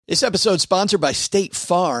This episode is sponsored by State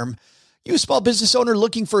Farm. You a small business owner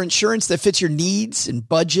looking for insurance that fits your needs and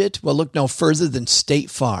budget? Well, look no further than State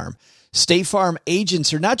Farm. State Farm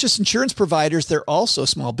agents are not just insurance providers, they're also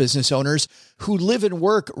small business owners who live and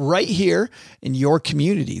work right here in your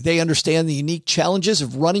community. They understand the unique challenges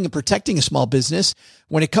of running and protecting a small business.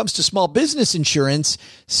 When it comes to small business insurance,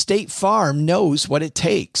 State Farm knows what it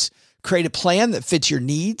takes. Create a plan that fits your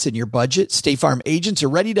needs and your budget. State Farm agents are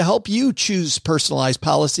ready to help you choose personalized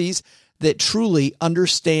policies that truly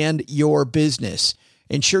understand your business.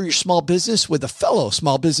 Insure your small business with a fellow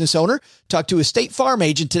small business owner. Talk to a State Farm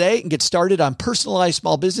agent today and get started on personalized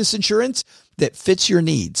small business insurance that fits your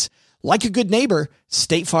needs. Like a good neighbor,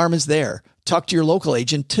 State Farm is there. Talk to your local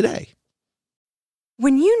agent today.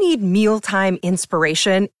 When you need mealtime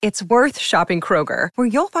inspiration, it's worth shopping Kroger, where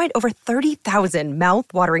you'll find over 30,000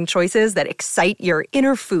 mouth-watering choices that excite your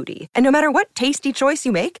inner foodie. And no matter what tasty choice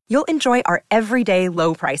you make, you'll enjoy our everyday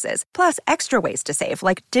low prices, plus extra ways to save,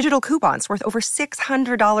 like digital coupons worth over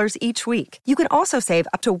 $600 each week. You can also save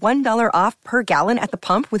up to $1 off per gallon at the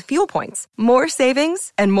pump with fuel points. More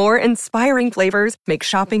savings and more inspiring flavors make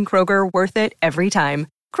shopping Kroger worth it every time.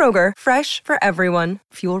 Kroger, fresh for everyone.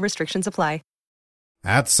 Fuel restrictions apply.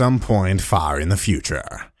 At some point far in the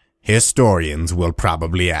future, historians will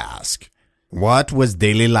probably ask, what was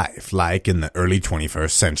daily life like in the early 21st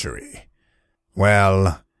century?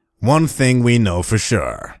 Well, one thing we know for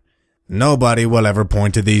sure. Nobody will ever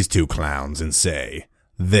point to these two clowns and say,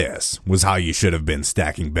 this was how you should have been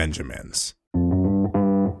stacking Benjamins.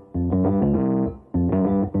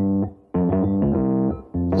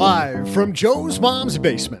 Live from Joe's mom's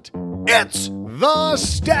basement, it's the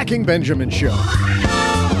Stacking Benjamin Show.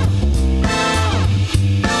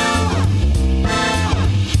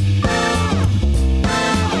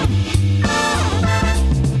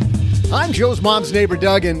 I'm Joe's mom's neighbor,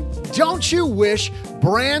 Doug, and don't you wish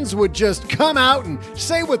brands would just come out and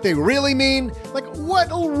say what they really mean? Like,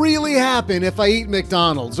 what'll really happen if I eat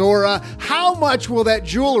McDonald's? Or how much will that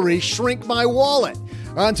jewelry shrink my wallet?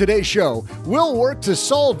 On today's show, we'll work to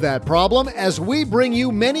solve that problem as we bring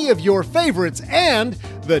you many of your favorites and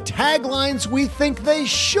the taglines we think they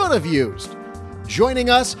should have used. Joining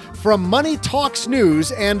us from Money Talks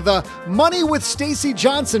News and the Money with Stacey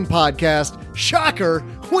Johnson podcast, shocker,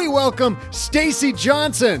 we welcome Stacey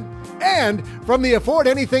Johnson. And from the Afford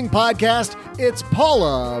Anything podcast, it's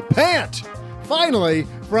Paula Pant. Finally,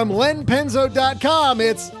 from lenpenzo.com,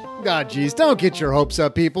 it's, God, geez, don't get your hopes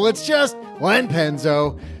up, people. It's just Len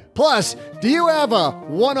Penzo. Plus, do you have a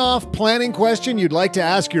one-off planning question you'd like to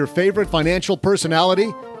ask your favorite financial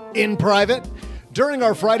personality in private? During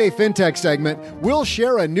our Friday FinTech segment, we'll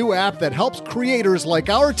share a new app that helps creators like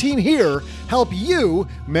our team here help you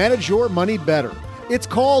manage your money better. It's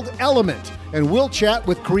called Element, and we'll chat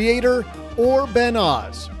with creator Or Ben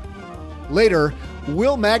Oz. Later,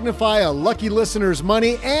 we'll magnify a lucky listener's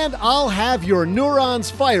money, and I'll have your neurons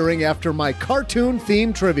firing after my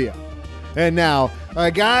cartoon-themed trivia. And now,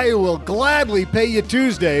 a guy who will gladly pay you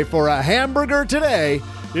Tuesday for a hamburger today,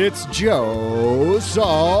 it's Joe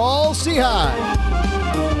Saul-Sehy.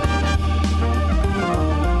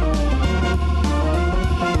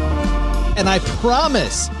 And I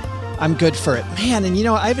promise I'm good for it. Man, and you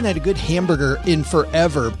know, I haven't had a good hamburger in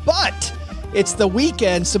forever, but it's the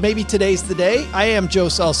weekend, so maybe today's the day. I am Joe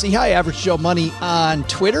Saul-Sehy, Average Joe Money on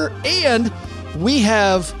Twitter, and we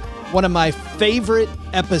have one of my favorite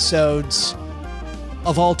episodes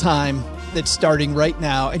of all time that's starting right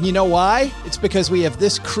now. And you know why? It's because we have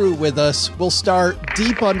this crew with us. We'll start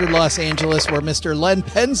deep under Los Angeles, where Mr. Len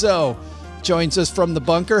Penzo joins us from the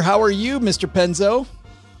bunker. How are you, Mr. Penzo?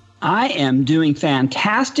 I am doing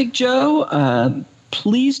fantastic, Joe.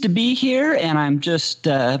 Pleased to be here, and I'm just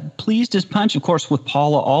pleased as punch, of course, with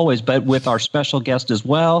Paula always, but with our special guest as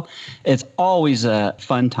well. It's always a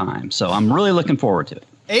fun time, so I'm really looking forward to it.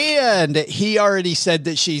 And he already said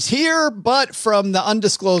that she's here, but from the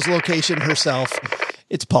undisclosed location herself,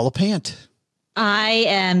 it's Paula Pant. I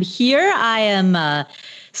am here. I am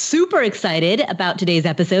super excited about today's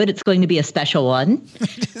episode. It's going to be a special one.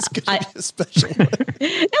 It is going to be a special one.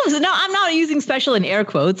 No, I'm not using special in air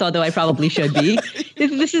quotes, although I probably should be.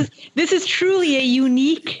 This is truly a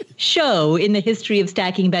unique show in the history of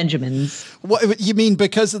Stacking Benjamins. What you mean,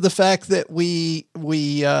 because of the fact that we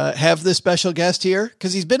have this special guest here?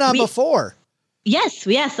 Because he's been on before. Yes.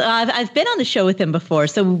 I've been on the show with him before.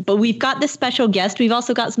 But we've got this special guest. We've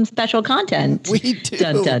also got some special content. We do.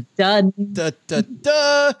 Dun, dun, dun. Dun, dun,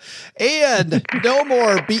 dun. And no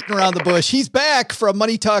more beating around the bush. He's back from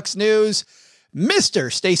Money Talks News.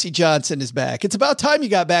 Mr. Stacey Johnson is back. It's about time you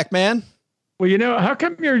got back, man. Well, how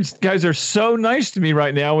come you guys are so nice to me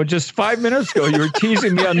right now when just 5 minutes ago you were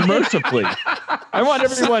teasing me unmercifully? I want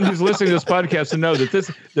everyone who's listening to this podcast to know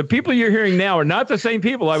that the people you're hearing now are not the same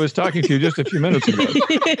people I was talking to just a few minutes ago.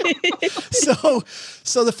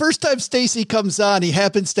 So the first time Stacey comes on, he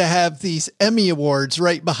happens to have these Emmy Awards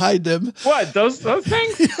right behind him. What? Those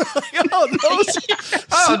things?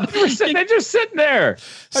 Oh, they're just sitting there.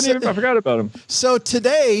 I forgot about them. So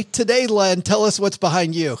today, Len, tell us what's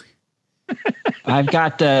behind you. I've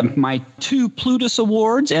got my 2 Plutus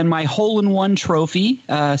Awards and my hole-in-one trophy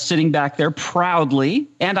sitting back there proudly.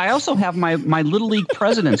 And I also have my Little League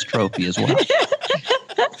President's Trophy as well.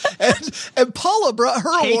 And Paula brought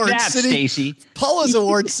her Take award that, Stacey. Paula's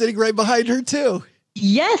award sitting right behind her, too.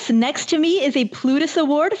 Yes, next to me is a Plutus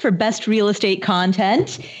Award for Best Real Estate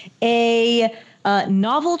Content, a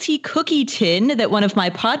novelty cookie tin that one of my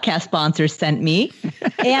podcast sponsors sent me,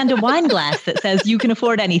 and a wine glass that says you can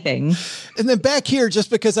afford anything. And then back here, just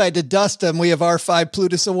because I had to dust them, we have our 5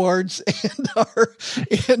 Plutus Awards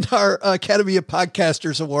and our Academy of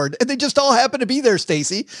Podcasters Award. And they just all happen to be there,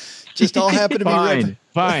 Stacey. Just all happen to be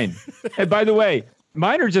Fine. And by the way,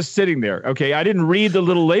 mine are just sitting there. Okay, I didn't read the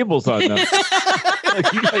little labels on them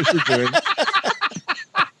like you guys are doing.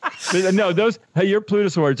 No, your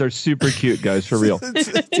Plutus Awards are super cute, guys, for real.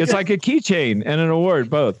 It's like a keychain and an award,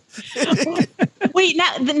 both. Wait, now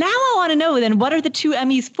I want to know then, what are the 2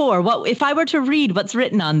 Emmys for? What if I were to read what's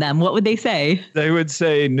written on them? What would they say? They would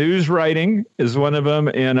say news writing is one of them,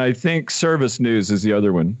 and I think service news is the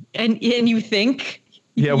other one. And you think?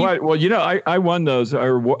 Yeah, well, I won those.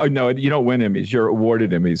 No, you don't win Emmys. You're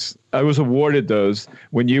awarded Emmys. I was awarded those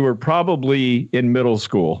when you were probably in middle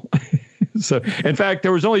school. So, in fact,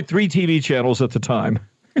 there was only 3 TV channels at the time.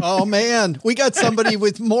 Oh, man. We got somebody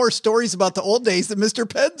with more stories about the old days than Mr.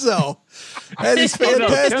 Penzo. That is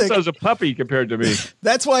fantastic. Oh, no, Penzo's a puppy compared to me.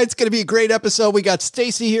 That's why it's going to be a great episode. We got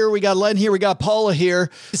Stacey here. We got Len here. We got Paula here.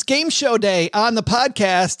 It's game show day on the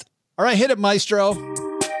podcast. All right, hit it, Maestro.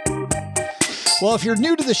 Well, if you're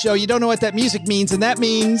new to the show, you don't know what that music means, and that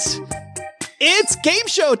means it's game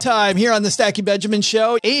show time here on the Stacking Benjamin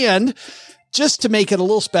Show. And just to make it a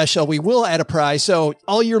little special, we will add a prize. So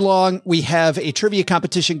all year long, we have a trivia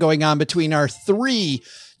competition going on between our 3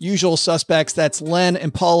 usual suspects. That's Len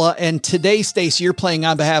and Paula. And today, Stacey, you're playing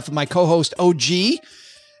on behalf of my co-host, OG.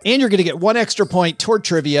 And you're going to get 1 extra point toward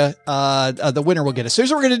trivia. The winner will get it. So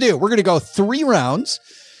here's what we're going to do. We're going to go 3 rounds.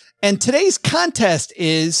 And today's contest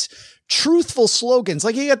is truthful slogans.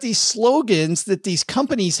 Like, you got these slogans that these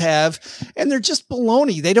companies have, and they're just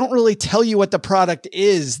baloney. They don't really tell you what the product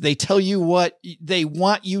is. They tell you what they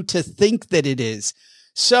want you to think that it is.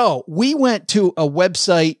 So we went to a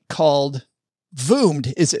website called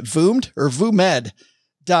Voomed. Is it Voomed or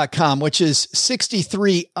Voomed.com, which is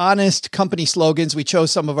 63 honest company slogans. We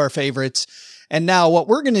chose some of our favorites. And now what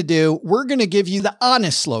we're going to do, we're going to give you the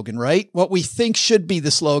honest slogan, right? What we think should be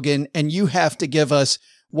the slogan. And you have to give us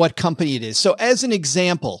what company it is. So as an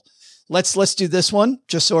example, let's do this one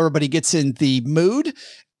just so everybody gets in the mood.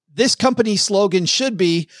 This company slogan should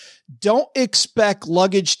be, don't expect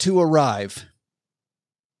luggage to arrive.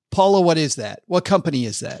 Paula, what is that? What company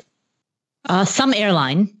is that? Some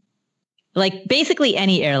airline, like basically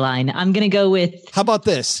any airline. I'm going to go with. How about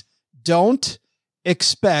this? Don't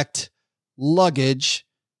expect luggage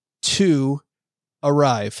to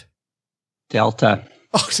arrive. Delta.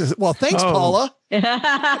 Oh, well, thanks, Paula.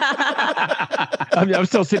 I'm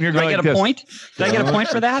still sitting here going, Did I get a point? Did I get a point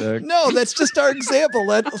for that? No, that's just our example.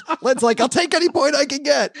 Len's like, I'll take any point I can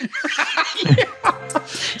get.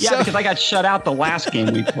 Yeah, because I got shut out the last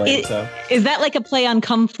game we played. Is that like a play on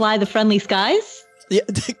Come Fly the Friendly Skies? Yeah,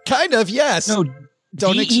 kind of, yes. No,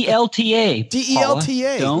 DELTA.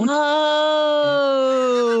 DELTA. Don't. Oh.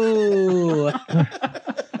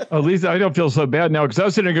 At least I don't feel so bad now, because I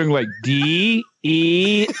was sitting there going like DEL,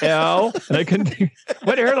 and I couldn't think,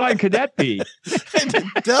 what airline could that be?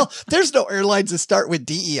 There's no airlines that start with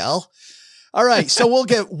DEL. All right, so we'll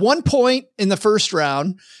get 1 point in the first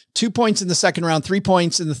round, 2 points in the second round, 3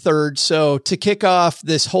 points in the third. So to kick off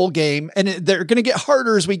this whole game, and they're going to get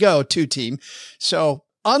harder as we go, too, team. So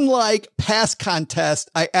unlike past contests,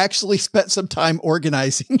 I actually spent some time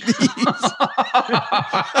organizing these.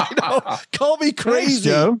 I know. Call me crazy.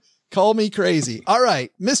 Thanks, Joe. Call me crazy. All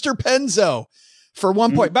right, Mr. Penzo for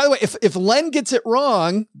 1 point. By the way, if Len gets it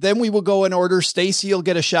wrong, then we will go in order. Stacey will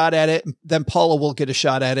get a shot at it. Then Paula will get a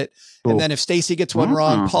shot at it. Cool. And then if Stacey gets one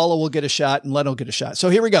wrong, Paula will get a shot and Len will get a shot. So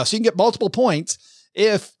here we go. So you can get multiple points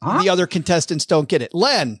if the other contestants don't get it.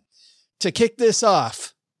 Len, to kick this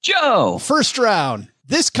off. Joe. First round.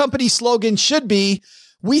 This company slogan should be,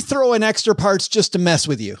 we throw in extra parts just to mess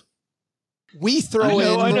with you. We throw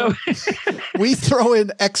in. I know. We throw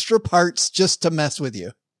in extra parts just to mess with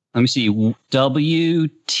you. Let me see. What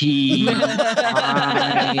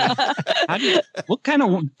kind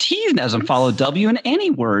of T doesn't follow W in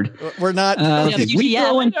any word? We're not. We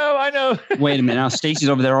throw in. I know. Wait a minute. Now Stacy's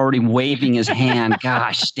over there already waving his hand.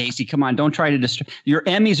 Gosh, Stacy, come on. Don't try to distract. Your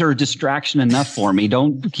Emmys are a distraction enough for me.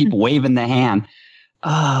 Don't keep waving the hand.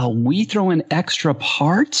 We throw in extra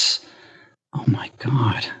parts? Oh, my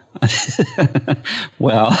God.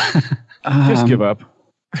 Well. Just give up.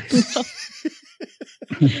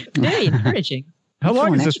 Very encouraging. How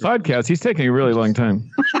long is this podcast? He's taking a really long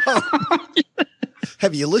time.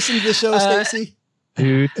 Have you listened to the show, Stacy?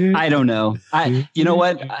 I don't know. You know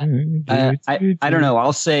what? I don't know.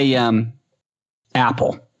 I'll say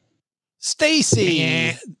Apple.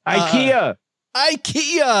 Stacy. IKEA.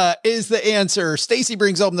 IKEA is the answer. Stacy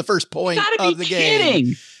brings home the first point of the game.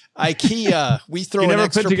 Kidding. IKEA. We throw in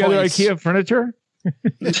extra points. You never put together IKEA furniture?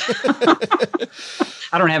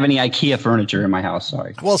 I don't have any IKEA furniture in my house.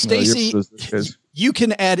 Sorry. Well, Stacy, you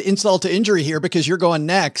can add insult to injury here because you're going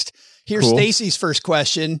next. Here's Stacy's first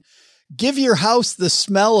question. Give your house the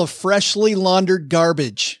smell of freshly laundered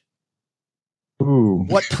garbage. Ooh.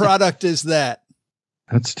 What product is that?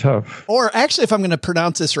 That's tough. Or actually, if I'm going to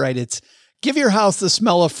pronounce this right, it's give your house the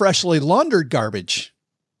smell of freshly laundered garbage.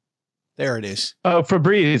 There it is. Oh,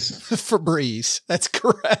 Febreze. Febreze. That's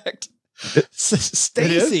correct.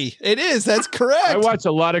 Stacy. It is. That's correct. I watch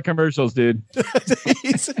a lot of commercials, dude.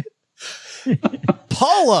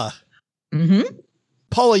 Paula. Mm-hmm.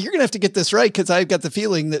 Paula, you're going to have to get this right because I've got the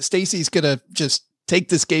feeling that Stacy's going to just take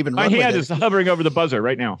this game and run with it. My hand is hovering over the buzzer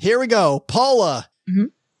right now. Here we go. Paula,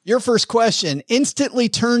 your first question instantly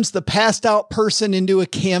turns the passed out person into a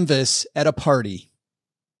canvas at a party.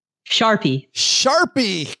 Sharpie.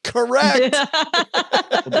 Correct.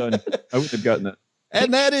 Well done. I would have gotten that.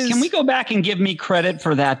 And that is. Can we go back and give me credit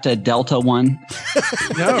for that Delta one?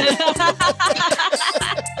 No.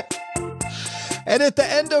 And at the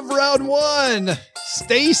end of round one,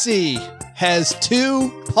 Stacy has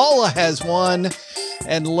 2, Paula has 1,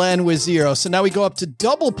 and Len with 0. So now we go up to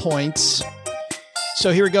double points.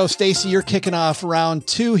 So here we go, Stacy. You're kicking off round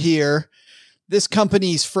 2 here. This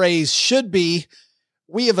company's phrase should be,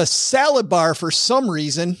 we have a salad bar for some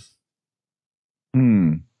reason.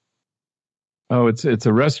 Oh, it's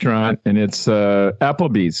a restaurant, and it's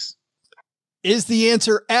Applebee's. Is the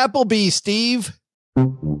answer Applebee's, Steve?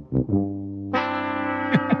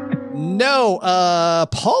 No,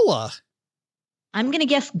 Paula. I'm going to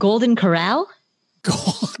guess Golden Corral.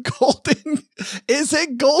 Golden. Is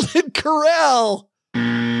it Golden Corral?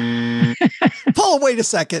 Paula, wait a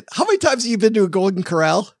second. How many times have you been to a Golden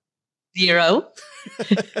Corral? 0.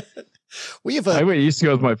 We have I used to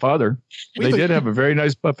go with my father. They did have a very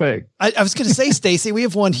nice buffet. I was going to say, Stacy, we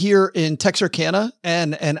have one here in Texarkana,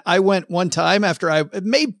 and I went one time after I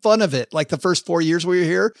made fun of it, like the first 4 years we were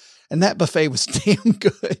here, and that buffet was damn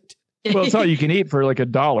good. Well, it's all you can eat for like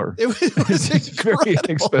 $1. It was very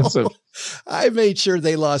inexpensive. I made sure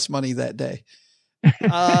they lost money that day.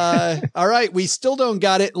 All right, we still don't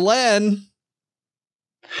got it, Len.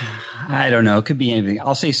 I don't know. It could be anything.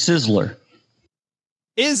 I'll say Sizzler.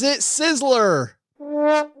 Is it Sizzler?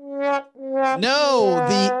 No,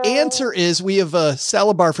 the answer is we have a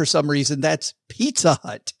salad bar for some reason. That's Pizza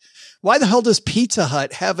Hut. Why the hell does Pizza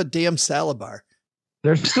Hut have a damn salad bar?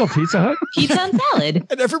 There's still Pizza Hut? Pizza and salad.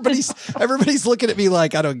 And everybody's looking at me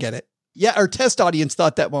like, I don't get it. Yeah, our test audience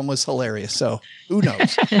thought that one was hilarious. So who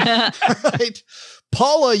knows? All right.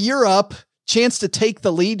 Paula, you're up. Chance to take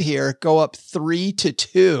the lead here. Go up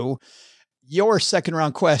 3-2. Your second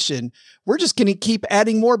round question. We're just going to keep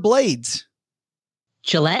adding more blades.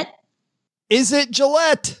 Gillette. Is it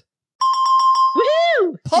Gillette?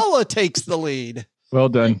 Woohoo! Paula takes the lead. Well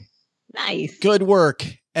done. Nice. Good work.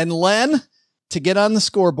 And Len, to get on the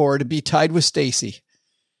scoreboard and be tied with Stacy.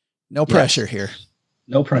 No pressure here.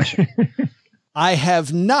 No pressure. I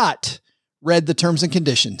have not read the terms and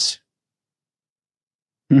conditions.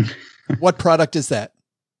 What product is that?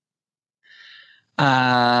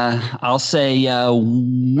 I'll say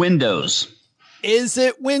Windows. Is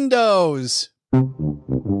it Windows?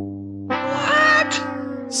 What?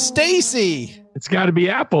 Stacy. It's got to be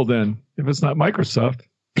Apple then, if it's not Microsoft.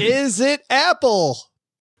 Is it Apple?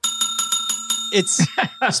 It's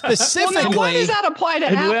specifically. Well, why does that apply to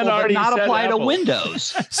Apple but not apply to Apple.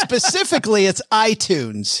 Windows? Specifically, it's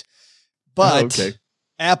iTunes, but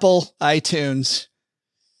Apple, iTunes,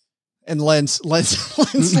 and Len's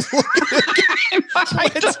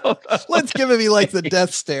giving me like the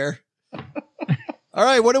death stare. All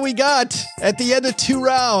right, what do we got at the end of 2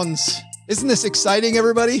 rounds? Isn't this exciting,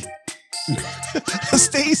 everybody?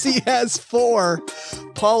 Stacy has 4.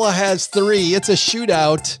 Paula has 3. It's a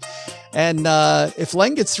shootout. And if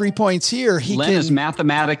Len gets 3 points here, Len is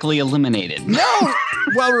mathematically eliminated. No.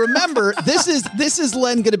 Well, remember, this is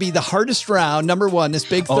Len going to be the hardest round. Number 1, this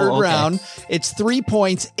big third round. It's 3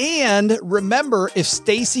 points. And remember, if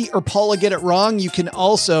Stacy or Paula get it wrong, you can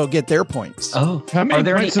also get their points. Oh, are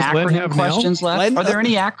there any acronym questions left? Len, are there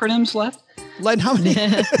any acronyms left? Len, how many?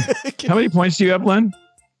 How many points do you have, Len?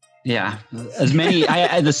 Yeah, as many.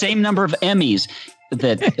 I the same number of Emmys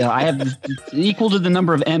that I have, equal to the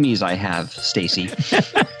number of Emmys I have, Stacy.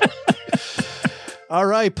 All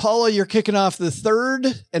right, Paula, you're kicking off the third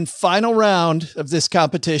and final round of this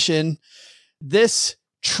competition. This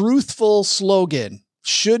truthful slogan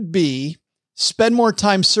should be: spend more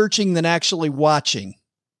time searching than actually watching.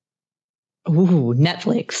 Ooh,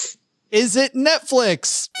 Netflix. Is it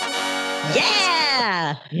Netflix?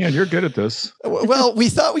 Yeah. Yeah, you're good at this. Well, we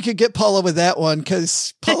thought we could get Paula with that one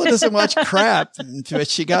because Paula doesn't watch crap, but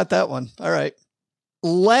she got that one. All right.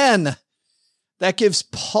 Len, that gives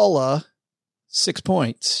Paula 6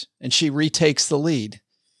 points, and she retakes the lead.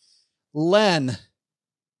 Len,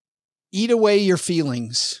 eat away your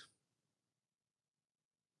feelings.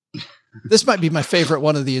 This might be my favorite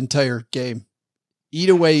one of the entire game. Eat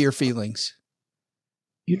away your feelings.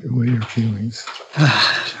 Eat away your feelings.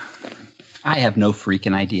 I have no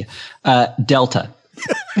freaking idea. Delta.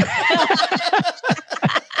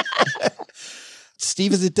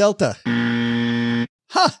 Steve, is it Delta?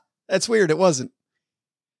 Huh. That's weird. It wasn't.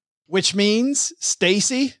 Which means,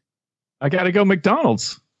 Stacy? I got to go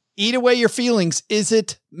McDonald's. Eat away your feelings. Is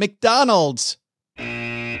it McDonald's?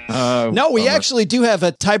 No, we actually do have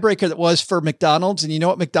a tiebreaker that was for McDonald's. And you know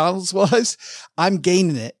what McDonald's was? I'm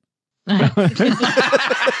gaining it.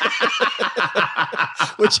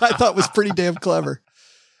 Which I thought was pretty damn clever.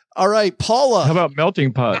 All right, Paula. How about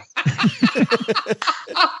melting pot?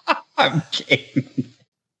 I'm kidding.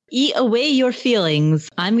 Eat away your feelings.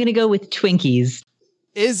 I'm going to go with Twinkies.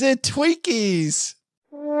 Is it Twinkies?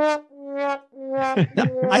 No,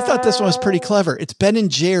 I thought this one was pretty clever. It's Ben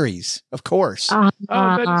and Jerry's, of course. That is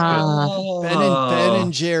good. Ben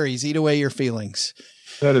and Jerry's. Eat away your feelings.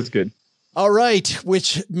 That is good. All right,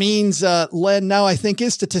 which means Len now I think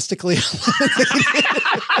is statistically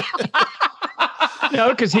eliminated.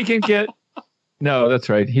 No, because he can get. No, that's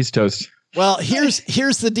right. He's toast. Well, here's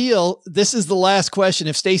the deal. This is the last question.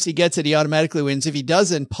 If Stacy gets it, he automatically wins. If he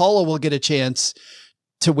doesn't, Paula will get a chance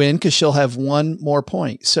to win because she'll have one more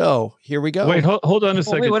point. So here we go. Wait, hold on a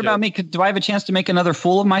second. Wait, what about me? Do I have a chance to make another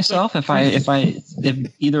fool of myself if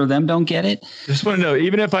either of them don't get it? Just want to know,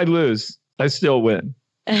 even if I lose, I still win.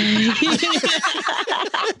 As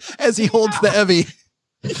he holds the Emmy.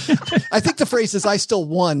 I think the phrase is, I still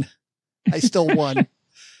won. I still won.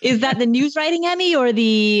 Is that the news writing Emmy or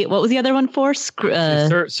what was the other one for?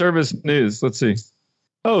 Service news. Let's see.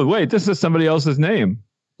 Oh, wait, this is somebody else's name.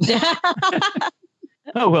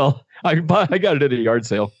 Oh, well, I got it at a yard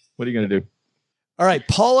sale. What are you going to do? All right.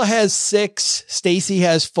 Paula has 6. Stacy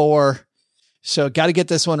has 4. So got to get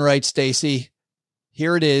this one right, Stacy.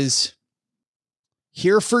 Here it is.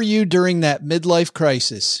 Here for you during that midlife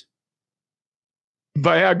crisis.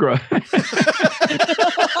 Viagra.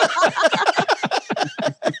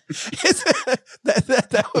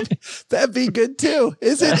 That'd be good too.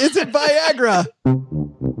 Is it Viagra?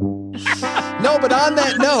 No, but on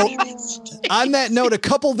that note, a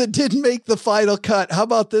couple that didn't make the final cut. How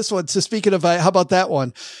about this one? So speaking of, how about that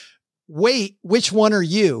one? Wait, which one are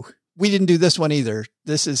you? We didn't do this one either.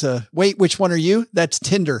 This is wait, which one are you? That's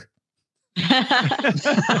Tinder. That's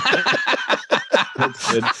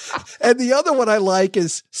good. And the other one I like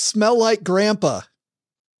is smell like grandpa.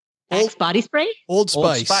 Axe body spray? Old Spice.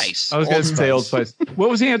 Old Spice. I was going to say Old Spice. What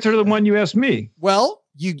was the answer to the one you asked me? Well,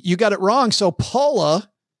 you got it wrong. So Paula.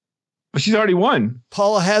 Well, she's already won.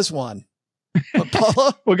 Paula has one. But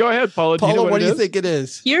Paula. Well, go ahead, Paula. Paula, what do you think it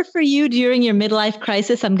is? Here for you during your midlife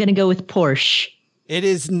crisis, I'm going to go with Porsche. It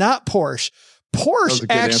is not Porsche. Porsche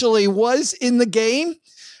actually was in the game,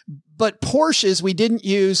 but Porsches we didn't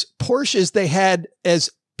use. Porsches they had as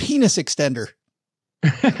penis extender.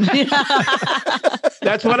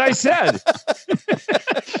 That's what I said.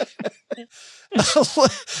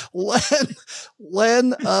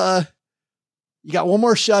 Len, you got one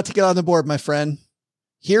more shot to get on the board, my friend.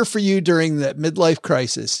 Here for you during that midlife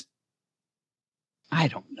crisis. I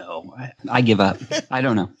don't know. I give up. I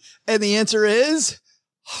don't know. And the answer is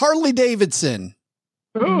Harley Davidson.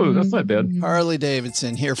 Oh, that's not bad. Harley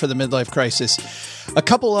Davidson here for the midlife crisis. A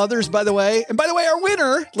couple others, by the way. And by the way, our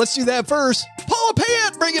winner, let's do that first. Paula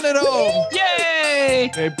Pant bringing it home.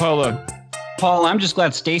 Yay! Hey, Paula. Paul, I'm just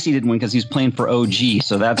glad Stacy didn't win because he's playing for OG,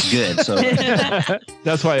 so that's good. So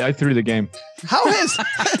that's why I threw the game. How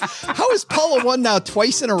has Paula won now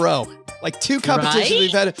twice in a row? Like 2 competitions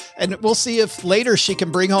we've had, and we'll see if later she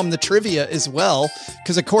can bring home the trivia as well.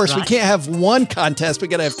 Because of course we can't have 1 contest; we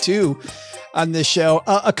got to have 2 on this show.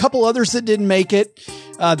 A couple others that didn't make it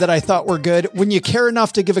that I thought were good. When you care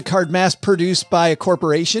enough to give a card mass produced by a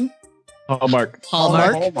corporation. Hallmark.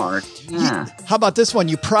 Yeah. How about this one?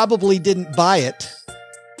 You probably didn't buy it.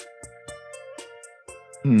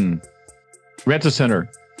 Rent-A-Center.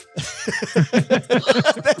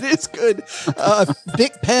 That is good.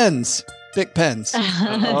 Bic pens. Bic pens. You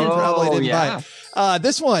probably didn't buy it.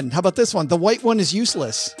 This one. How about this one? The white one is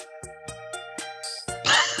useless.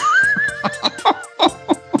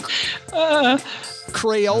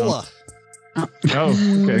 Crayola. Oh,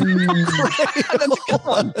 okay.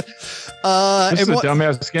 Crayola. This is a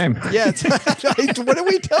dumbass game. Yeah. What did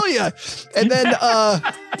we tell you? And then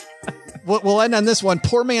we'll end on this one.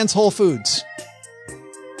 Poor man's Whole Foods.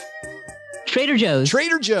 Trader Joe's.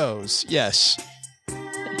 Trader Joe's. Yes.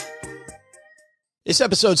 This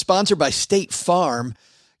episode is sponsored by State Farm.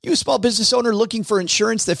 You a small business owner looking for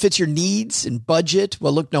insurance that fits your needs and budget?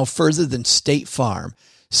 Well, look no further than State Farm.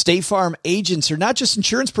 State Farm agents are not just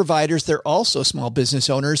insurance providers, they're also small business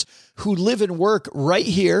owners who live and work right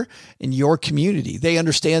here in your community. They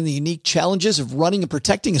understand the unique challenges of running and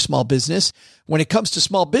protecting a small business. When it comes to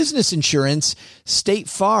small business insurance, State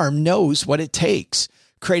Farm knows what it takes.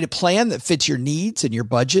 Create a plan that fits your needs and your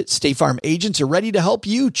budget. State Farm agents are ready to help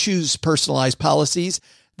you choose personalized policies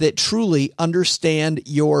that truly understand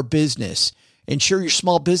your business. Insure your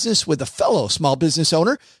small business with a fellow small business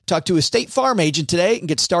owner. Talk to a State Farm agent today and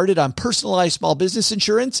get started on personalized small business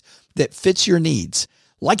insurance that fits your needs.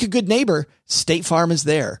 Like a good neighbor, State Farm is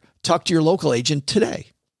there. Talk to your local agent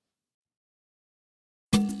today.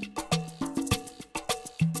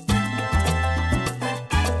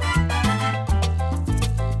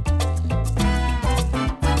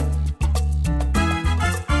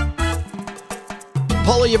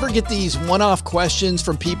 Paula, you ever get these one-off questions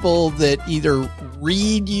from people that either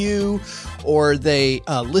read you or they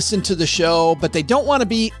listen to the show, but they don't want to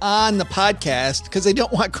be on the podcast because they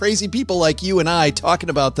don't want crazy people like you and I talking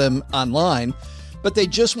about them online, but they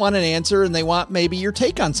just want an answer and they want maybe your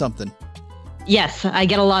take on something? Yes, I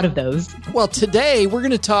get a lot of those. Well, today we're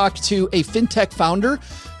going to talk to a fintech founder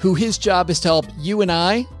who his job is to help you and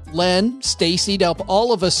I, Len, Stacy, to help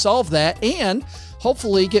all of us solve that and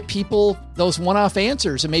hopefully get people those one-off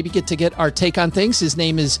answers and maybe get our take on things. His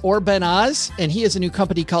name is Orben Oz, and he has a new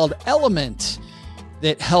company called Element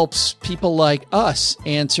that helps people like us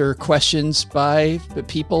answer questions by the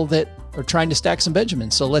people that are trying to stack some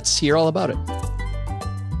Benjamins. So let's hear all about it.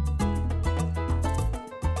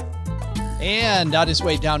 And on his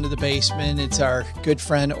way down to the basement, it's our good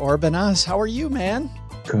friend Orben Oz. How are you, man?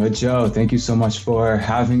 Good, Joe. Thank you so much for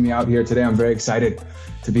having me out here today. I'm very excited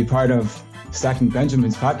to be part of Stacking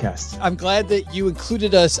Benjamin's podcast. I'm glad that you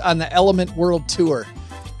included us on the Element World Tour.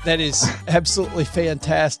 That is absolutely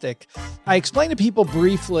fantastic. I explained to people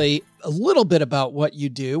briefly a little bit about what you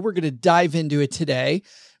do. We're going to dive into it today.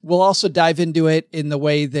 We'll also dive into it in the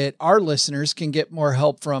way that our listeners can get more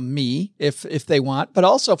help from me if they want. But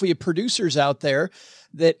also if we have producers out there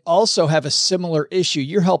that also have a similar issue,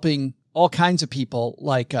 you're helping all kinds of people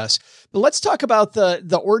like us. But let's talk about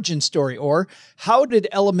the origin story, or how did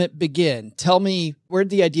Element begin? Tell me, where did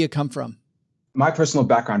the idea come from? My personal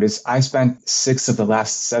background is I spent 6 of the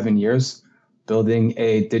last 7 years building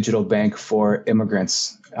a digital bank for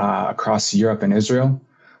immigrants across Europe and Israel.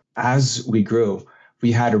 As we grew,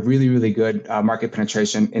 we had a really, really good market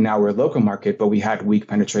penetration in our local market, but we had weak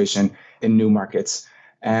penetration in new markets.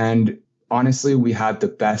 And honestly, we had the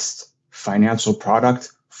best financial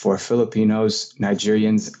product for Filipinos,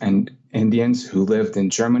 Nigerians, and Indians who lived in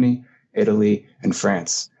Germany, Italy, and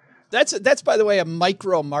France. That's by the way, a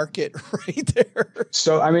micro market right there.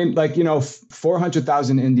 So, I mean,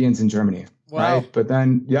 400,000 Indians in Germany, wow. Right? But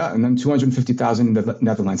then, and then 250,000 in the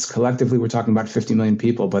Netherlands. Collectively, we're talking about 50 million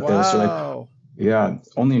people, but those are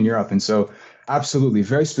only in Europe. And so absolutely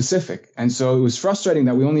very specific. And so it was frustrating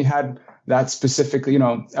that we only had that specific,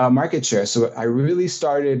 market share. So I really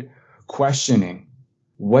started questioning,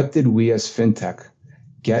 what did we as fintech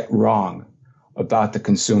get wrong about the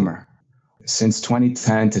consumer? Since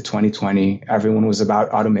 2010 to 2020, everyone was about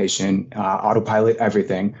automation, autopilot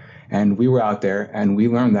everything. And we were out there and we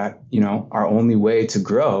learned that, our only way to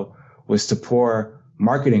grow was to pour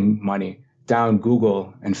marketing money down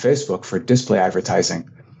Google and Facebook for display advertising.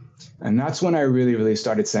 And that's when I really, really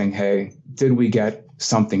started saying, hey, did we get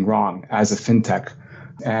something wrong as a fintech?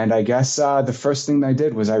 And I guess the first thing I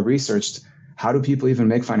did was I researched, how do people even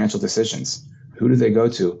make financial decisions? Who do they go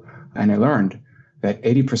to? And I learned that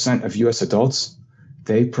 80% of US adults,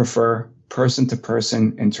 they prefer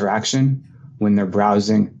person-to-person interaction when they're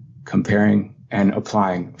browsing, comparing, and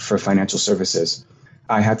applying for financial services.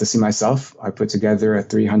 I had to see myself. I put together a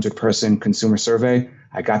 300-person consumer survey.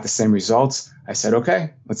 I got the same results. I said,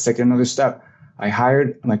 okay, let's take it another step. I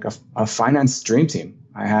hired like a finance dream team.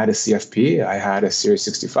 I had a CFP. I had a Series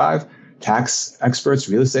 65, tax experts,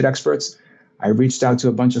 real estate experts. I reached out to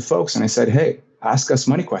a bunch of folks and I said, hey, ask us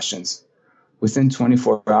money questions. Within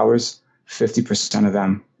 24 hours, 50% of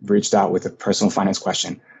them reached out with a personal finance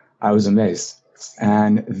question. I was amazed.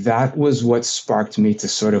 And that was what sparked me to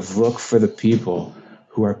sort of look for the people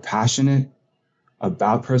who are passionate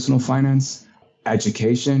about personal finance,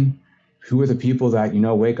 education, who are the people that,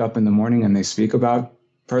 wake up in the morning and they speak about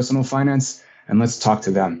personal finance, and let's talk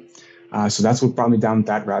to them. So that's what brought me down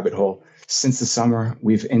that rabbit hole. Since the summer,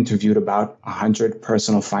 we've interviewed about 100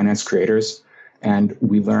 personal finance creators, and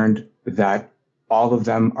we learned that all of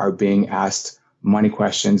them are being asked money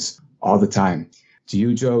questions all the time. Do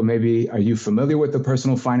you, Joe, maybe are you familiar with the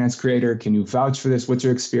personal finance creator? Can you vouch for this? What's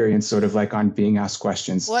your experience sort of like on being asked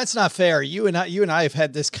questions? Well, that's not fair. You and I have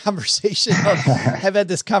had this conversation,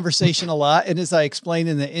 a lot. And as I explained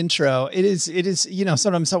in the intro, it is,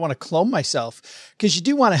 sometimes I want to clone myself because you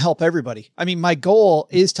do want to help everybody. I mean, my goal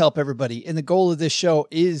is to help everybody. And the goal of this show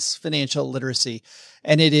is financial literacy.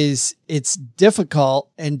 And it's difficult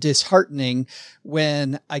and disheartening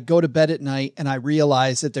when I go to bed at night and I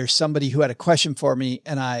realize that there's somebody who had a question for me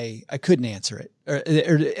and I couldn't answer it.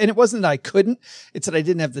 And it wasn't that I couldn't, it's that I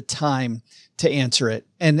didn't have the time to answer it.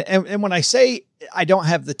 And when I say I don't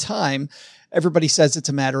have the time, everybody says it's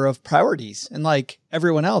a matter of priorities. And like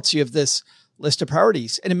everyone else, you have this list of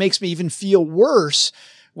priorities, and it makes me even feel worse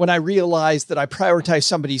when I realized that I prioritized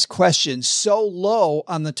somebody's question so low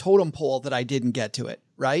on the totem pole that I didn't get to it.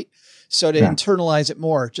 Right. So to internalize it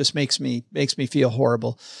more just makes me feel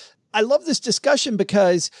horrible. I love this discussion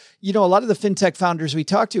because, a lot of the fintech founders we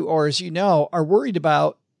talk to, or as you know, are worried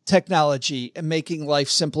about technology and making life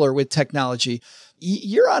simpler with technology.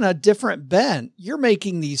 You're on a different bent. You're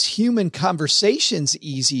making these human conversations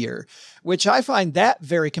easier, which I find that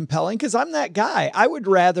very compelling because I'm that guy. I would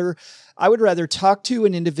rather talk to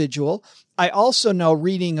an individual. I also know,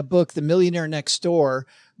 reading a book, The Millionaire Next Door,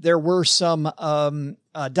 there were some,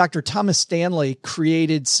 Dr. Thomas Stanley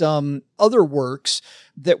created some other works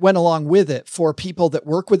that went along with it for people that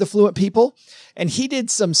work with affluent people. And he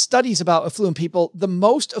did some studies about affluent people. The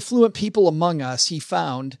most affluent people among us, he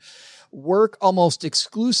found, work almost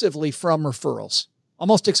exclusively from referrals.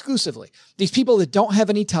 Almost exclusively. These people that don't have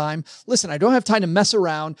any time. Listen, I don't have time to mess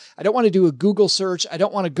around. I don't want to do a Google search. I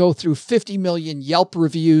don't want to go through 50 million Yelp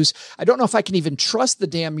reviews. I don't know if I can even trust the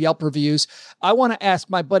damn Yelp reviews. I want to ask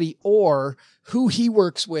my buddy Orr who he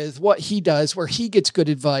works with, what he does, where he gets good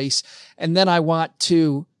advice. And then I want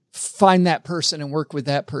to find that person and work with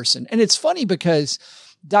that person. And it's funny because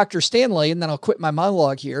Dr. Stanley, and then I'll quit my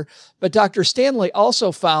monologue here, but Dr. Stanley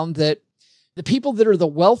also found that the people that are the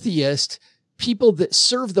wealthiest, people that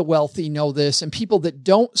serve the wealthy know this, and people that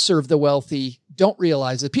don't serve the wealthy don't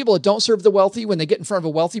realize it. People that don't serve the wealthy, when they get in front of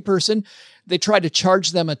a wealthy person, they try to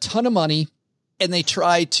charge them a ton of money and they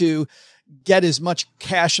try to get as much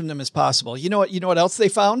cash from them as possible. You know what else they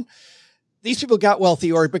found? These people got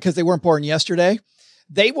wealthy or because they weren't born yesterday.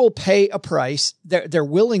 They will pay a price. They're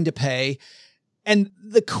willing to pay. And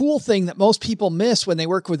the cool thing that most people miss when they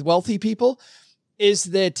work with wealthy people is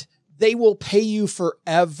that they will pay you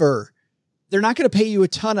forever. They're not going to pay you a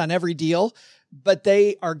ton on every deal, but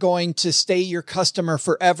they are going to stay your customer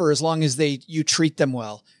forever as long as you treat them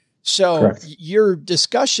well. So correct. Your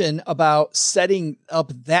discussion about setting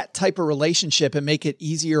up that type of relationship and make it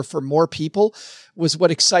easier for more people was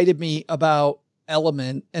what excited me about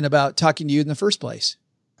Element and about talking to you in the first place.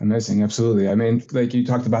 Amazing. Absolutely. I mean, like you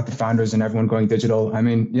talked about the founders and everyone going digital. I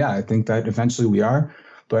mean, yeah, I think that eventually we are,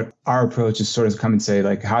 but our approach is sort of come and say,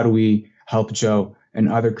 like, how do we help Joe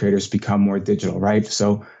and other creators become more digital, right?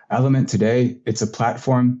 So Element today, it's a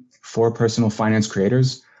platform for personal finance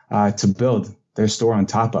creators to build their store on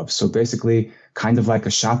top of. So basically kind of like a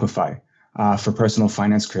Shopify for personal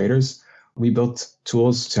finance creators. We built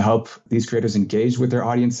tools to help these creators engage with their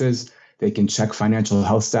audiences. They can check financial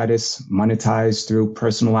health status, monetize through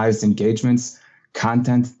personalized engagements,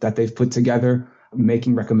 content that they've put together,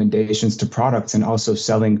 making recommendations to products, and also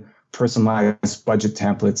selling personalized budget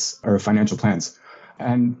templates or financial plans.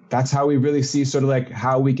 And that's how we really see sort of like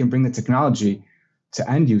how we can bring the technology to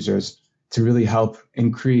end users to really help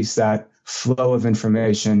increase that flow of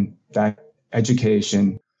information, that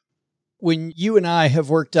education. When you and I have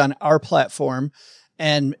worked on our platform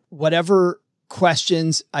and whatever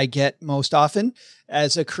questions I get most often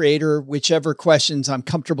as a creator, whichever questions I'm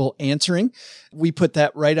comfortable answering. We put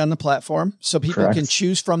that right on the platform so people can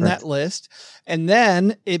choose from that list. And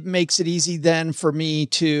then it makes it easy then for me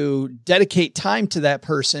to dedicate time to that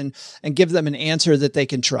person and give them an answer that they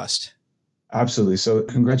can trust. Absolutely. So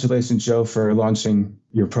congratulations, Joe, for launching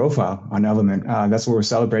your profile on Element. That's what we're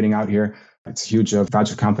celebrating out here. It's a huge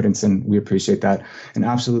badge of confidence, and we appreciate that. And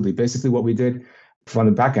absolutely, basically what we did from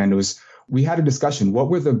the back end was we had a discussion. What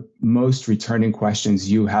were the most returning questions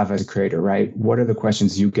you have as a creator, right? What are the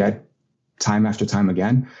questions you get time after time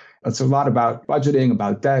again? It's a lot about budgeting,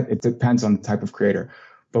 about debt. It depends on the type of creator.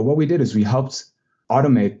 But what we did is we helped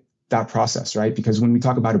automate that process, right? Because when we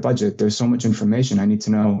talk about a budget, there's so much information I need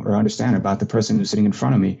to know or understand about the person who's sitting in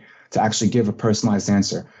front of me to actually give a personalized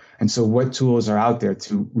answer. And so what tools are out there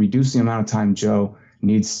to reduce the amount of time Joe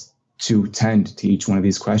needs to tend to each one of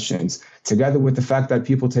these questions, together with the fact that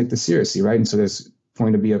people take this seriously, right? And so there's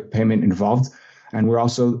going to be a payment involved. And we're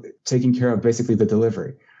also taking care of basically the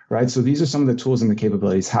delivery, right? So these are some of the tools and the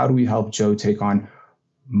capabilities. How do we help Joe take on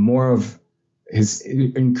more of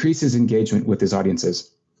increase his engagement with his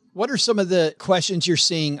audiences? What are some of the questions you're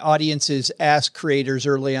seeing audiences ask creators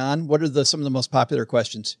early on? What are some of the most popular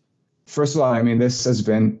questions? First of all, I mean, this has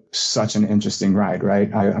been such an interesting ride,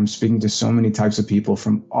 right? I'm speaking to so many types of people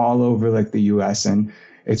from all over like the US, and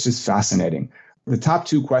it's just fascinating. The top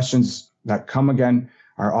two questions that come again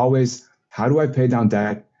are always, how do I pay down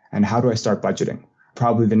debt and how do I start budgeting?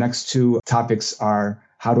 Probably the next two topics are,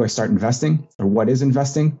 how do I start investing, or what is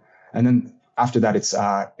investing? And then after that, it's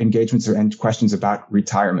engagements and questions about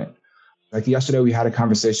retirement. Like yesterday, we had a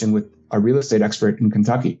conversation with a real estate expert in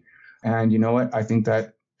Kentucky. And you know what? I think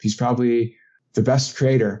that he's probably the best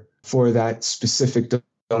creator for that specific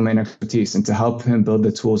domain expertise, and to help him build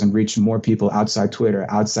the tools and reach more people outside Twitter,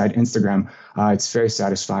 outside Instagram. It's very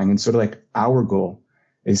satisfying. And sort of like our goal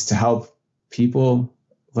is to help people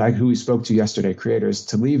like who we spoke to yesterday, creators,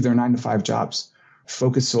 to leave their 9-to-5 jobs,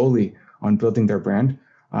 focus solely on building their brand.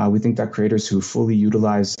 We think that creators who fully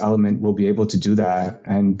utilize Element will be able to do that,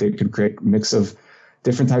 and they could create a mix of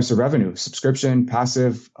different types of revenue, subscription,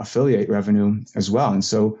 passive, affiliate revenue as well. And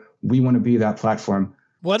so we want to be that platform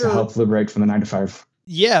to help liberate from the 9-to-5.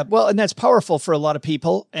 Yeah, well, and that's powerful for a lot of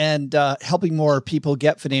people, and helping more people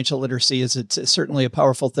get financial literacy it's certainly a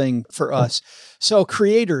powerful thing for us. So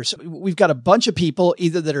creators, we've got a bunch of people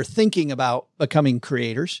either that are thinking about becoming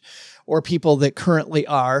creators or people that currently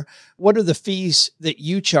are. What are the fees that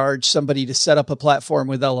you charge somebody to set up a platform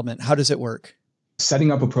with Element? How does it work?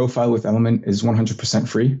 Setting up a profile with Element is 100%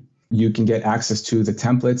 free. You can get access to the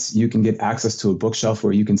templates. You can get access to a bookshelf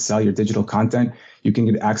where you can sell your digital content. You can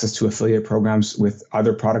get access to affiliate programs with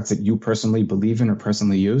other products that you personally believe in or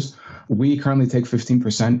personally use. We currently take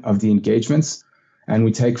 15% of the engagements, and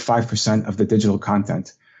we take 5% of the digital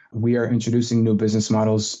content. We are introducing new business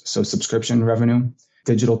models, so subscription revenue,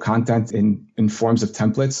 digital content in forms of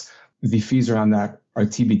templates. The fees around that are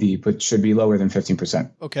TBD, but should be lower than 15%.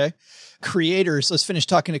 Okay. Creators, let's finish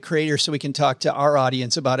talking to creators so we can talk to our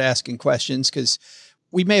audience about asking questions, because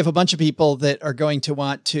we may have a bunch of people that are going to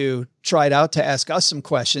want to try it out to ask us some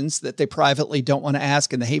questions that they privately don't want to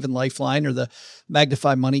ask in the Haven Lifeline or the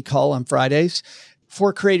Magnify Money call on Fridays.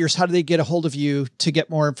 For creators, how do they get a hold of you to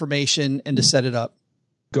get more information and to set it up?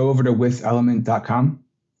 Go over to withelement.com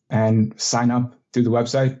and sign up through the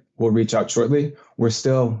website. We'll reach out shortly. We're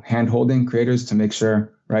still hand-holding creators to make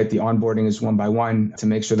sure, right, the onboarding is one by one to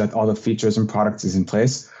make sure that all the features and products is in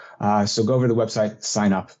place. So go over to the website,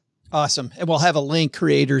 sign up. Awesome. And we'll have a link,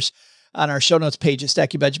 creators, on our show notes page at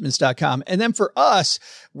stackingbenjamins.com. And then for us,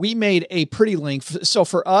 we made a pretty link. So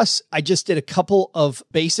for us, I just did a couple of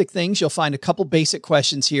basic things. You'll find a couple basic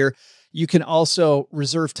questions here. You can also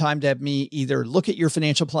reserve time to have me either look at your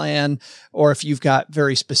financial plan, or if you've got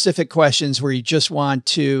very specific questions where you just want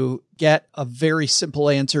to get a very simple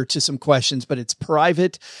answer to some questions, but it's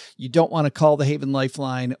private. You don't want to call the Haven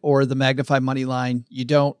Lifeline or the Magnify Money line. You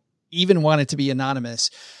don't even want it to be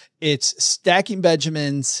anonymous. It's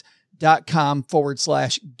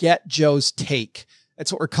stackingbenjamins.com/get Joe's take.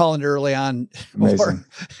 That's what we're calling it early on. Or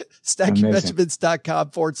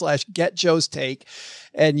stackingbenjamins.com/get Joe's take.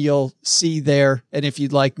 And you'll see there. And if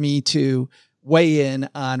you'd like me to weigh in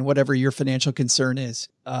on whatever your financial concern is,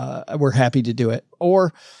 we're happy to do it.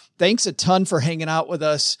 Or thanks a ton for hanging out with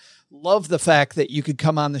us. Love the fact that you could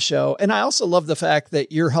come on the show. And I also love the fact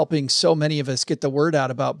that you're helping so many of us get the word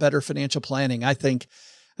out about better financial planning. I think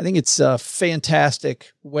it's a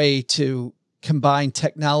fantastic way to combine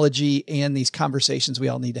technology and these conversations we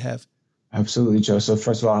all need to have. Absolutely, Joe. So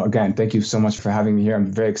first of all, again, thank you so much for having me here.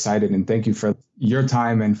 I'm very excited, and thank you for your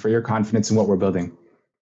time and for your confidence in what we're building.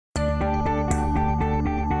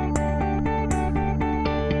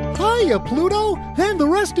 Hiya, Pluto, and the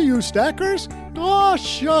rest of you stackers. Aw,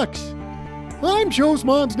 shucks. I'm Joe's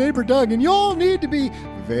mom's neighbor, Doug, and y'all need to be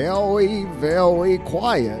very, very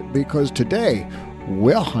quiet because today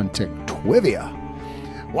we're hunting trivia.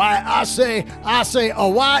 Why, I say,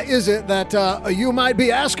 why is it that you might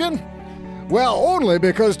be asking? Well, only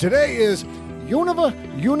because today is National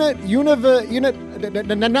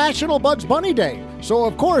Bugs Bunny Day. So,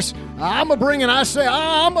 of course, I'm bringing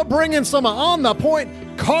some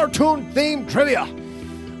on-the-point cartoon-themed trivia.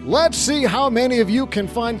 Let's see how many of you can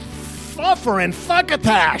find Fuffer and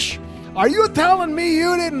Fuckatash. Are you telling me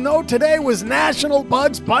you didn't know today was National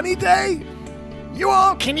Bugs Bunny Day? You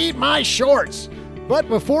all can eat my shorts. But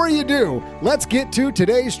before you do, let's get to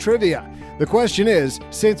today's trivia. The question is,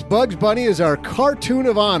 since Bugs Bunny is our cartoon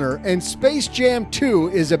of honor and Space Jam 2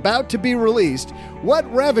 is about to be released, what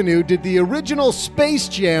revenue did the original Space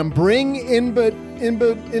Jam bring in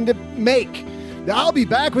to make? I'll be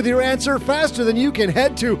back with your answer faster than you can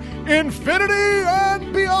head to infinity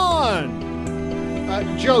and beyond.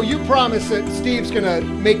 Joe, you promise that Steve's going to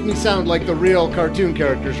make me sound like the real cartoon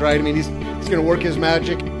characters, right? I mean, he's going to work his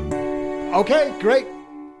magic. Okay, great.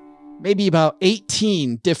 Maybe about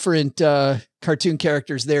 18 different cartoon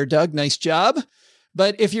characters there, Doug. Nice job.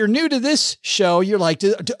 But if you're new to this show, you're like,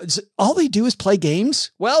 all they do is play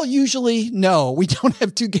games? Well, usually, no. We don't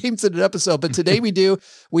have 2 games in an episode, but today we do.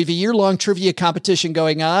 We have a year-long trivia competition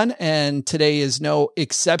going on, and today is no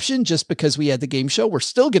exception. Just because we had the game show, we're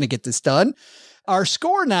still going to get this done. Our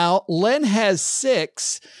score now, Len has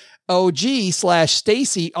 6.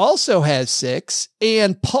 OG/Stacy also has 6,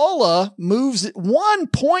 and Paula moves 1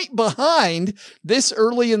 point behind this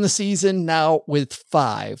early in the season now with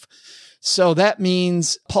 5. So that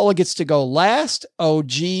means Paula gets to go last.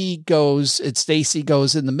 OG goes, and Stacy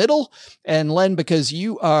goes in the middle. And Len, because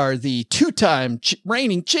you are the 2-time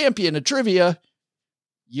reigning champion of trivia,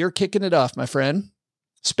 you're kicking it off, my friend.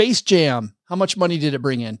 Space Jam, how much money did it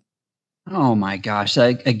bring in? Oh my gosh.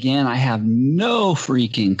 Again, I have no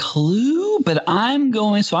freaking clue, but I'm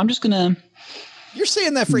just going to. You're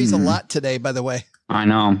saying that phrase a lot today, by the way. I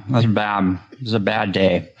know. That's bad. It's a bad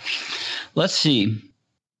day. Let's see.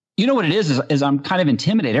 You know what it is I'm kind of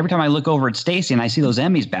intimidated. Every time I look over at Stacy and I see those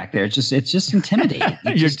Emmys back there, it's just intimidating.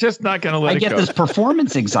 You're just not going to let it go. I get this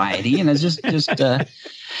performance anxiety, and it's just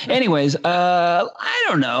anyways, I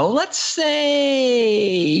don't know. Let's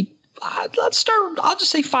say, I'll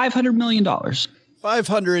just say $500 million.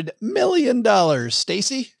 $500 million.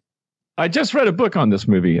 Stacy? I just read a book on this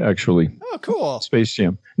movie, actually. Oh, cool. Space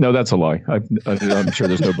Jam. No, that's a lie. I'm sure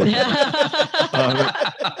there's no book.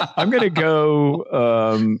 I'm going to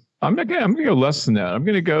go. I'm going to go less than that. I'm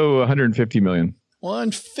going to go 150 million.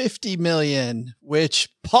 150 million. Which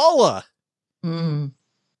Paula? Ooh.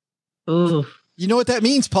 You know what that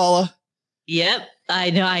means, Paula? Yep,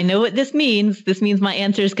 I know what this means. This means my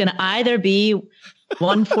answer is going to either be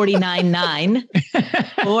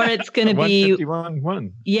 149.9, or it's going to be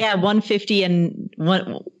 151.1. Yeah, 150 and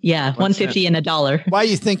one. Yeah, 150 and $1. Why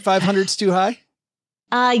you think 500's too high?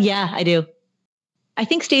 Yeah, I do. I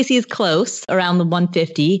think Stacy is close, around the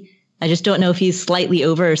 150. I just don't know if he's slightly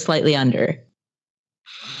over or slightly under.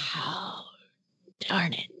 Oh,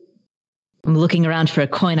 darn it. I'm looking around for a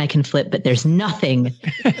coin I can flip, but there's nothing.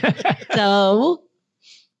 So.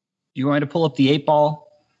 You want to pull up the 8 ball?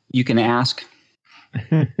 You can ask.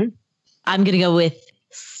 I'm going to go with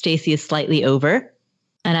Stacy is slightly over.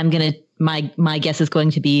 And I'm going to, my guess is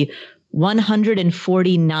going to be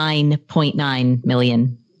 149.9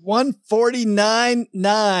 million.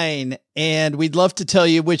 149.9. And we'd love to tell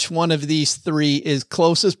you which one of these 3 is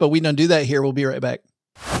closest, but we don't do that here. We'll be right back.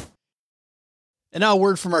 And now a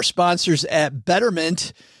word from our sponsors at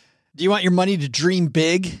Betterment. Do you want your money to dream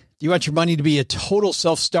big? Do you want your money to be a total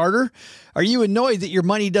self-starter? Are you annoyed that your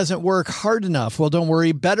money doesn't work hard enough? Well, don't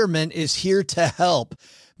worry. Betterment is here to help.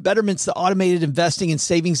 Betterment's the automated investing and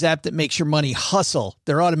savings app that makes your money hustle.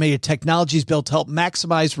 Their automated technology is built to help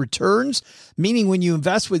maximize returns, meaning when you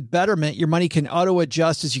invest with Betterment, your money can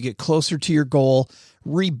auto-adjust as you get closer to your goal,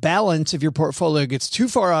 rebalance if your portfolio gets too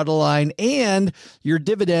far out of line, and your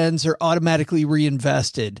dividends are automatically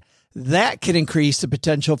reinvested. That can increase the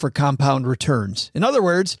potential for compound returns. In other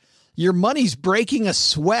words, your money's breaking a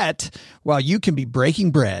sweat while you can be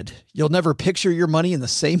breaking bread. You'll never picture your money in the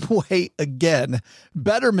same way again.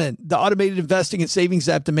 Betterment, the automated investing and savings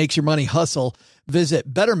app that makes your money hustle.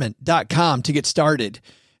 Visit betterment.com to get started.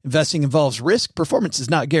 Investing involves risk. Performance is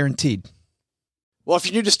not guaranteed. Well, if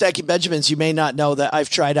you're new to Stacking Benjamins, you may not know that I've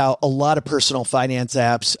tried out a lot of personal finance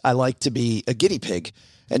apps. I like to be a guinea pig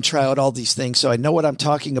and try out all these things. So I know what I'm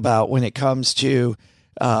talking about when it comes to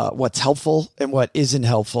what's helpful and what isn't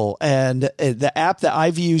helpful. And the app that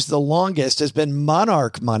I've used the longest has been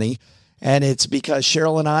Monarch Money. And it's because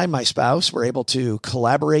Cheryl and I, my spouse, were able to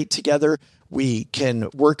collaborate together. We can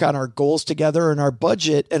work on our goals together, and our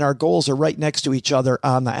budget and our goals are right next to each other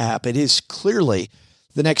on the app. It is clearly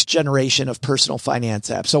the next generation of personal finance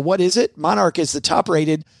apps. So what is it? Monarch is the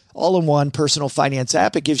top-rated all-in-one personal finance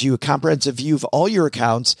app. It gives you a comprehensive view of all your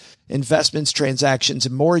accounts, investments, transactions,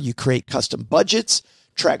 and more. You create custom budgets,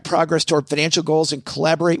 track progress toward financial goals, and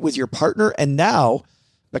collaborate with your partner. And now,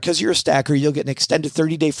 because you're a stacker, you'll get an extended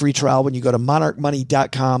 30-day free trial when you go to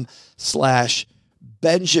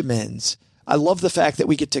monarchmoney.com/Benjamins. I love the fact that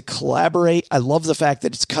we get to collaborate. I love the fact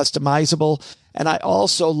that it's customizable. And I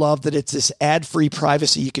also love that it's this ad-free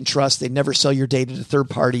privacy you can trust. They never sell your data to third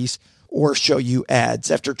parties or show you ads.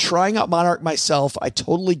 After trying out Monarch myself, I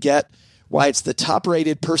totally get why it's the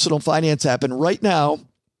top-rated personal finance app. And right now,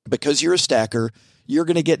 because you're a stacker, you're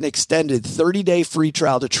going to get an extended 30-day free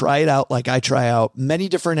trial to try it out like I try out many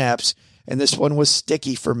different apps. And this one was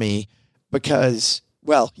sticky for me because,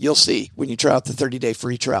 well, you'll see when you try out the 30-day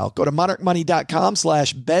free trial. Go to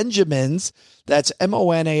monarchmoney.com/Benjamins. That's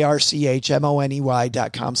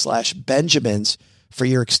monarchmoney.com/Benjamins for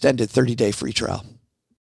your extended 30-day free trial.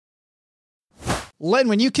 Len,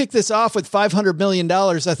 when you kicked this off with $500 million,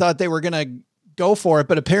 I thought they were going to go for it,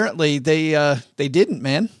 but apparently they didn't,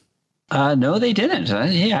 man. No, they didn't.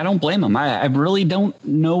 Hey, I don't blame them. I really don't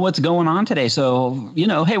know what's going on today. So,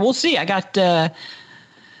 hey, we'll see. I got a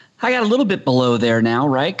little bit below there now,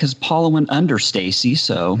 right? Because Paula went under Stacy,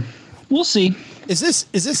 so we'll see. Is this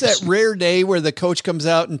that rare day where the coach comes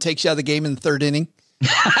out and takes you out of the game in the third inning?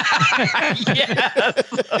 Yes.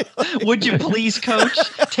 Would you please, coach?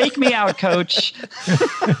 Take me out, coach.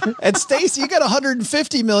 And Stacy, you got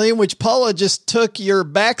 150 million, which Paula just took your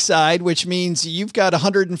backside, which means you've got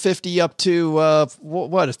 150 up to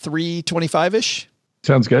what, a 325-ish?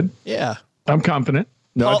 Sounds good. Yeah. I'm confident.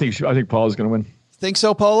 No, I think Paula's going to win. Think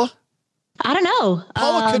so, Paula? I don't know.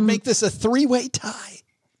 Paula could make this a three-way tie.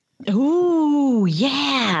 Ooh,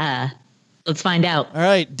 yeah. Let's find out. All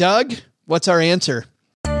right, Doug, what's our answer?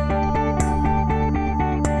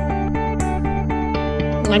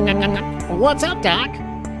 What's up, Doc?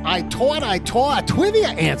 I taught a trivia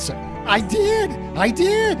answer. I did.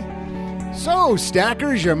 So,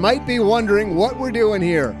 stackers, you might be wondering what we're doing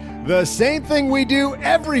here. The same thing we do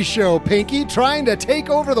every show, Pinky, trying to take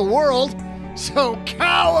over the world. So,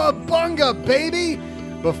 cowabunga, baby!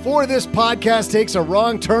 Before this podcast takes a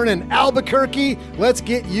wrong turn in Albuquerque, let's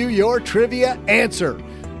get you your trivia answer.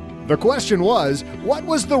 The question was, what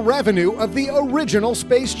was the revenue of the original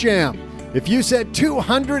Space Jam? If you said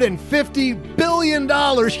 $250 billion,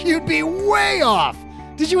 you'd be way off.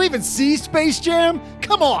 Did you even see Space Jam?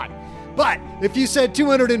 Come on. But if you said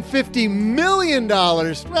 $250 million,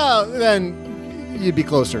 well, then you'd be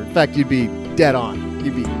closer. In fact, you'd be dead on.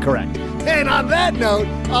 You'd be correct. And on that note,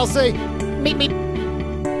 I'll say, meep, meep.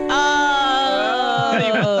 Oh,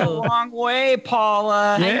 you went the wrong way,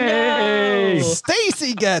 Paula. Yay.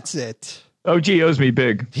 Stacy gets it. OG owes me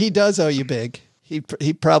big. He does owe you big. He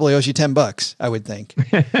probably owes you $10, I would think.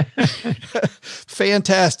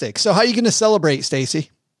 Fantastic. So how are you going to celebrate,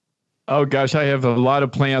 Stacy? Oh gosh, I have a lot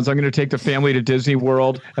of plans. I'm going to take the family to Disney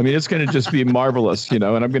World. I mean, it's going to just be marvelous, and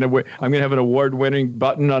I'm going to have an award-winning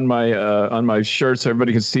button on my shirt so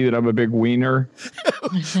everybody can see that I'm a big wiener.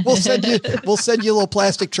 We'll send you a little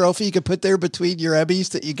plastic trophy you can put there between your Emmys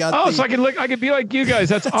that you got. So I can be like you guys.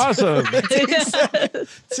 That's awesome.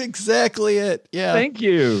 That's exactly it. Yeah. Thank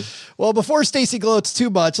you. Well, before Stacy gloats too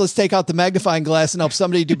much, let's take out the magnifying glass and help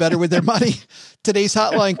somebody do better with their money. Today's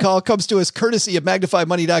hotline call comes to us courtesy of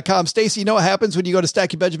magnifymoney.com. Stacy, you know what happens when you go to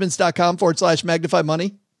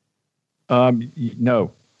stackingbenjamins.com/magnifymoney?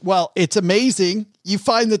 No. Well, it's amazing. You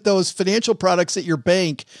find that those financial products at your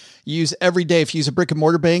bank use every day. If you use a brick and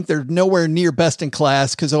mortar bank, they're nowhere near best in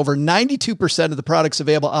class because over 92% of the products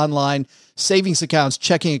available online, savings accounts,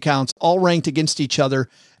 checking accounts, all ranked against each other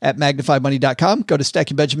at magnifymoney.com. Go to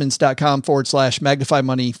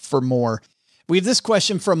stackingbenjamins.com/magnifymoney for more. We have this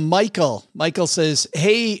question from Michael. Michael says,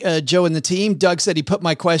 hey, Joe and the team. Doug said he put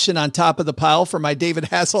my question on top of the pile for my David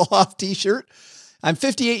Hasselhoff t-shirt. I'm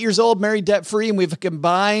 58 years old, married, debt-free, and we've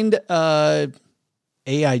combined AGI.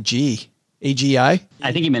 I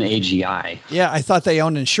think you meant AGI. Yeah, I thought they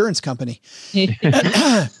owned an insurance company.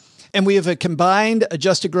 And we have a combined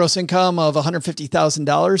adjusted gross income of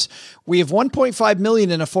 $150,000. We have $1.5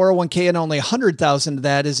 million in a 401k and only $100,000 of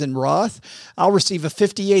that is in Roth. I'll receive a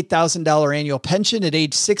 $58,000 annual pension at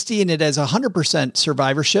age 60 and it has 100%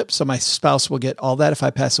 survivorship. So my spouse will get all that if I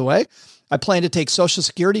pass away. I plan to take Social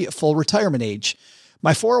Security at full retirement age.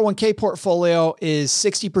 My 401k portfolio is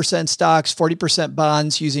 60% stocks, 40%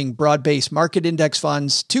 bonds using broad-based market index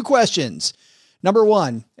funds. 2 questions. Number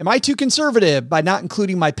 1, am I too conservative by not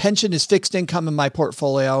including my pension as fixed income in my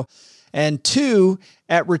portfolio? And 2,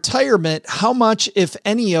 at retirement, how much, if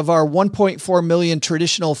any, of our 1.4 million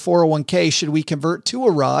traditional 401k should we convert to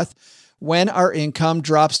a Roth when our income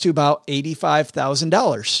drops to about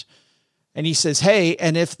 $85,000? And he says, hey,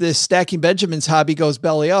 and if this Stacking Benjamins hobby goes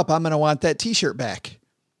belly up, I'm going to want that t-shirt back.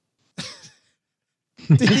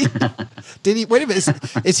 Did he, wait a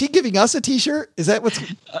minute, is he giving us a t-shirt? Is that what's,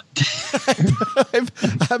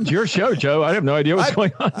 it's your show, Joe. I have no idea what's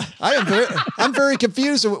going on. I'm very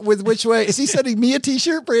confused with which way. Is he sending me a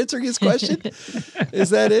t-shirt for answering his question? Is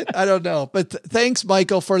that it? I don't know. But thanks,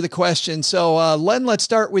 Michael, for the question. So Len, let's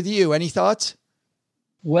start with you. Any thoughts?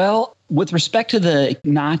 Well, with respect to the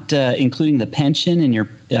not including the pension in your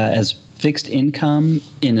as fixed income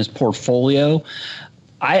in his portfolio,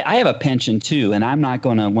 I have a pension too, and I'm not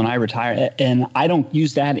going to, when I retire, and I don't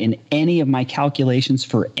use that in any of my calculations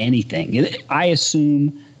for anything. I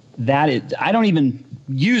assume that I don't even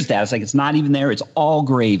use that. It's like it's not even there. It's all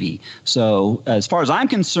gravy. So as far as I'm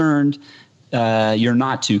concerned, you're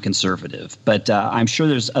not too conservative, but I'm sure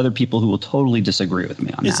there's other people who will totally disagree with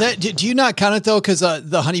me on that. Do you not count it though? Because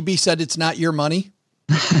the honeybee said it's not your money.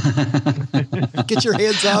 Get your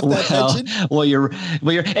hands off that pension. Well, you're,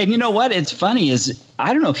 and you know what? It's funny is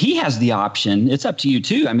I don't know if he has the option. It's up to you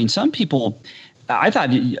too. I mean, some people. I thought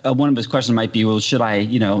one of his questions might be, well, should I?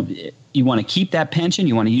 You want to keep that pension?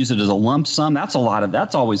 You want to use it as a lump sum? That's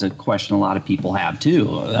always a question a lot of people have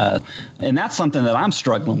too, and that's something that I'm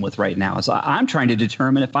struggling with right now. Is I'm trying to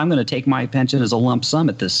determine if I'm going to take my pension as a lump sum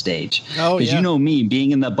at this stage. Oh, because you know me,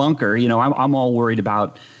 being in the bunker, I'm all worried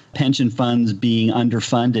about pension funds being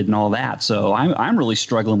underfunded and all that. So I'm really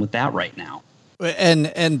struggling with that right now.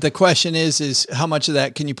 And the question is how much of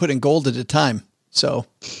that can you put in gold at a time? So,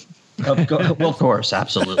 well, of course,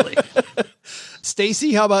 absolutely.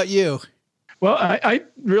 Stacy, how about you? Well, I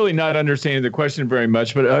really not understanding the question very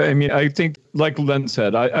much, but I mean, I think like Len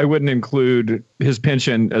said, I wouldn't include his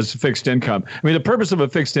pension as fixed income. I mean, the purpose of a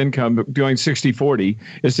fixed income going 60-40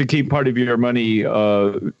 is to keep part of your money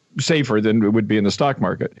safer than it would be in the stock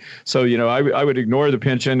market. So, I would ignore the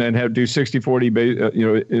pension and do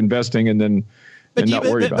 60-40, investing and then not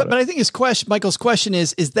worry about it. But I think Michael's question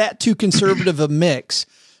is that too conservative a mix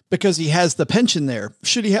because he has the pension there?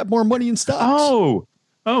 Should he have more money in stocks? Oh,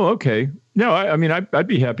 okay. No, I mean, I'd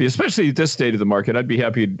be happy, especially at this state of the market. I'd be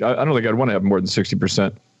happy. I don't think I'd want to have more than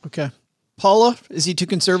 60%. Okay. Paula, is he too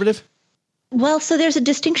conservative? Well, so there's a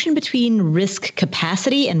distinction between risk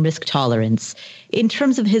capacity and risk tolerance. In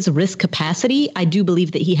terms of his risk capacity, I do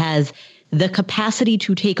believe that he has the capacity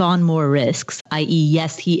to take on more risks, i.e.,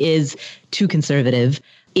 yes, he is too conservative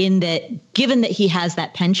in that given that he has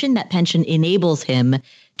that pension enables him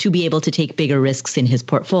to be able to take bigger risks in his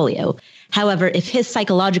portfolio. However, if his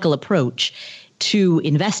psychological approach to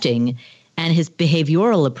investing and his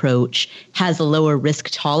behavioral approach has a lower risk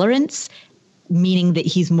tolerance, meaning that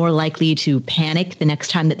he's more likely to panic the next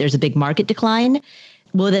time that there's a big market decline,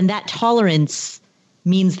 well, then that tolerance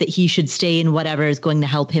means that he should stay in whatever is going to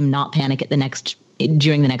help him not panic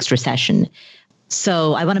during the next recession.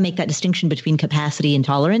 So I want to make that distinction between capacity and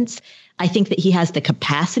tolerance. I think that he has the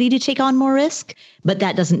capacity to take on more risk, but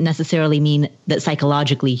that doesn't necessarily mean that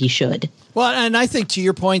psychologically he should. Well, and I think to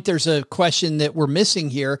your point, there's a question that we're missing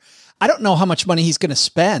here. I don't know how much money he's going to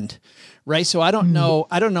spend, right? So I don't know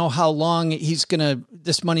how long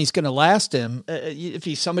this money's going to last him. If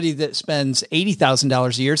he's somebody that spends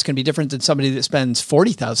 $80,000 a year, it's going to be different than somebody that spends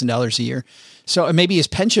 $40,000 a year. So maybe his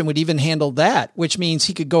pension would even handle that, which means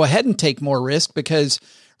he could go ahead and take more risk because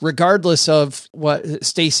regardless of what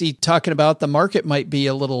Stacy talking about, the market might be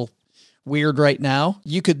a little weird right now.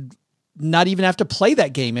 You could not even have to play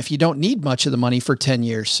that game if you don't need much of the money for 10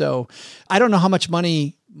 years. So I don't know how much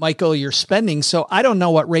money, Michael, you're spending. So I don't know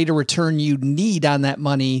what rate of return you need on that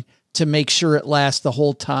money to make sure it lasts the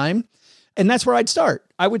whole time. And that's where I'd start.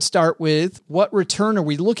 I would start with what return are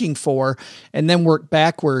we looking for and then work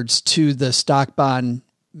backwards to the stock bond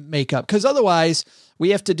makeup. Because otherwise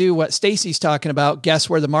we have to do what Stacy's talking about, guess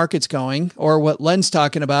where the market's going, or what Len's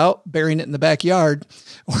talking about, burying it in the backyard.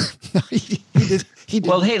 Or he did.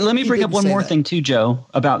 Well, hey, let me bring up one more thing too, Joe,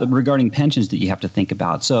 regarding pensions that you have to think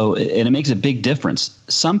about. So, and it makes a big difference.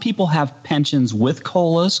 Some people have pensions with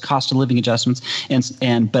COLAs, cost of living adjustments,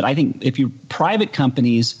 but I think if you private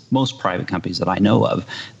companies, most private companies that I know of,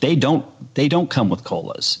 they don't come with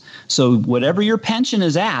COLAs. So whatever your pension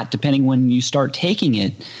is at, depending when you start taking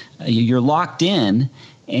it, you're locked in.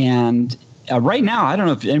 And right now, I don't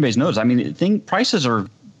know if anybody's noticed. I mean, prices are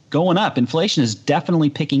going up. Inflation is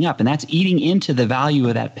definitely picking up, and that's eating into the value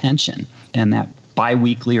of that pension and that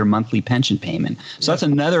biweekly or monthly pension payment. So that's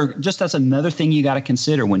another thing you got to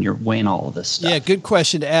consider when you're weighing all of this stuff. Yeah, good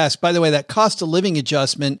question to ask. By the way, that cost of living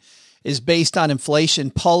adjustment is based on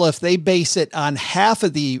inflation. Paula, if they base it on half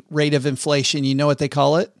of the rate of inflation, you know what they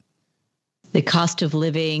call it? The cost of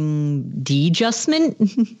living de-adjustment?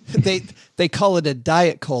 They call it a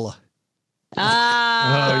diet cola.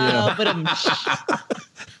 Yeah. But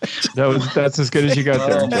That's as good as you got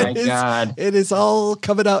there. Oh my God. It is all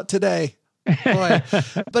coming out today. Boy.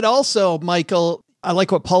 But also, Michael, I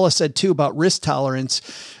like what Paula said too about risk tolerance.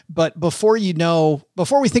 But before we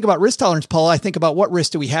think about risk tolerance, Paula, I think about what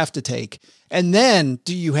risk do we have to take? And then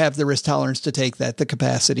do you have the risk tolerance to take that, the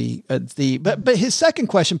capacity, but his second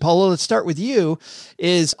question, Paula, let's start with you,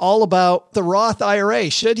 is all about the Roth IRA.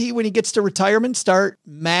 Should he, when he gets to retirement, start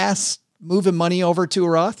mass moving money over to a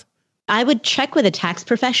Roth? I would check with a tax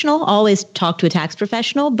professional, always talk to a tax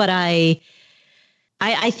professional, but I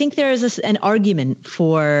think there is an argument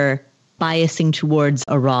for biasing towards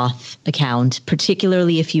a Roth account,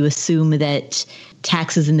 particularly if you assume that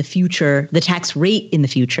taxes in the future, the tax rate in the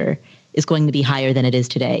future is going to be higher than it is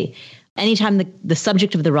today. Anytime the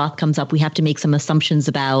subject of the Roth comes up, we have to make some assumptions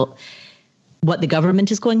about what the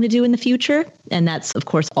government is going to do in the future. And that's, of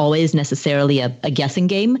course, always necessarily a guessing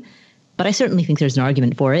game. But I certainly think there's an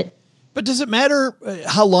argument for it. But does it matter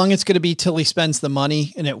how long it's going to be till he spends the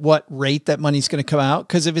money and at what rate that money's going to come out?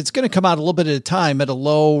 Because if it's going to come out a little bit at a time at a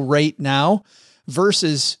low rate now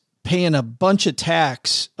versus paying a bunch of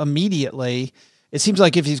tax immediately, it seems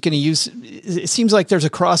like if he's going to it seems like there's a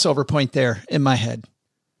crossover point there in my head.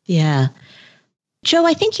 Yeah. Joe,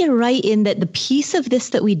 I think you're right in that the piece of this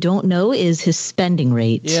that we don't know is his spending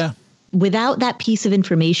rate. Yeah. Without that piece of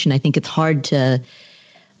information, I think it's hard to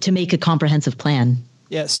make a comprehensive plan.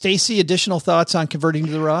 Yeah. Stacy, additional thoughts on converting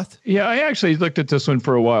to the Roth? Yeah, I actually looked at this one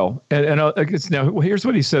for a while. And now here's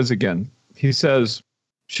what he says again. He says,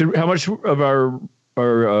 how much of our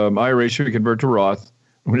IRA should we convert to Roth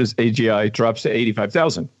when his AGI drops to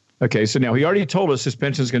 85,000? Okay, so now he already told us his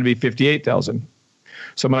pension is going to be 58,000.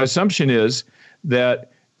 So my assumption is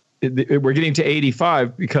that we're getting to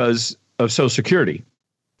 85 because of Social Security.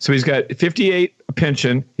 So he's got 58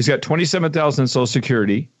 pension. He's got 27,000 Social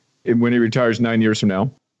Security when he retires 9 years from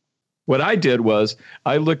now. What I did was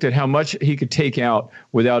I looked at how much he could take out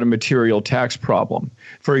without a material tax problem.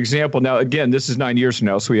 For example, now, again, this is 9 years from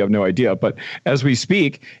now, so we have no idea. But as we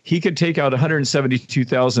speak, he could take out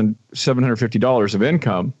 $172,750 of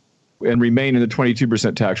income and remain in the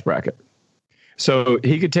 22% tax bracket. So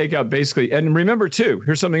he could take out basically, and remember too,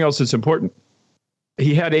 here's something else that's important.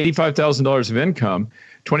 He had $85,000 of income.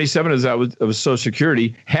 27 of that was Social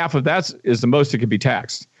Security. Half of that is the most it could be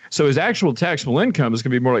taxed. So his actual taxable income is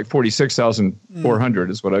going to be more like $46,400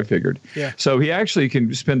 is what I figured. Yeah. So he actually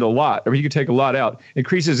can spend a lot, or he could take a lot out,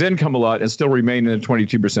 increase his income a lot, and still remain in the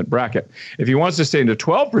 22% bracket. If he wants to stay in the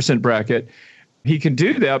 12% bracket, he can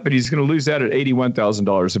do that, but he's going to lose that at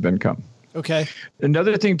 $81,000 of income. Okay.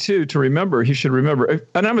 Another thing, too, to remember, he should remember,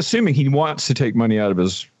 and I'm assuming he wants to take money out of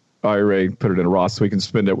his IRA, put it in a Roth so he can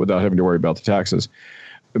spend it without having to worry about the taxes.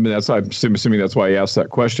 I mean, I'm assuming that's why he asked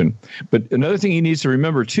that question. But another thing he needs to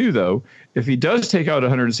remember, too, though, if he does take out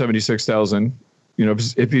 $176,000,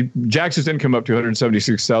 if he jacks his income up to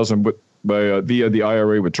 $176,000 via the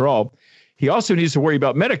IRA withdrawal, he also needs to worry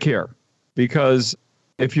about Medicare, because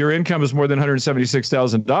if your income is more than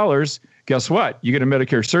 $176,000, guess what? You get a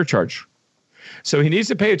Medicare surcharge. So he needs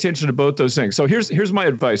to pay attention to both those things. So here's my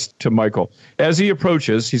advice to Michael. As he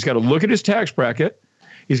approaches, he's got to look at his tax bracket.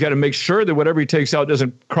 He's got to make sure that whatever he takes out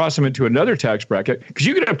doesn't cross him into another tax bracket, because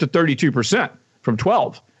you get up to 32% from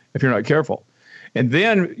 12 if you're not careful. And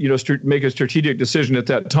then, make a strategic decision at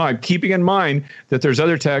that time, keeping in mind that there's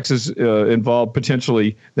other taxes involved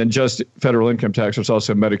potentially than just federal income tax. There's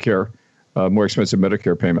also Medicare, more expensive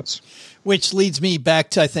Medicare payments. Which leads me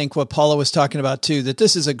back to, I think, what Paula was talking about too, that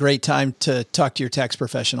this is a great time to talk to your tax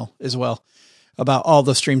professional as well about all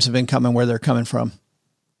the streams of income and where they're coming from.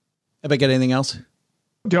 Have I got anything else?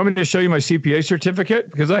 Do you want me to show you my CPA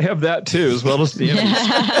certificate? Because I have that too, as well as the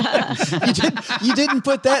You didn't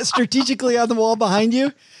put that strategically on the wall behind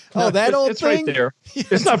you? Oh, that old it's thing? It's right there.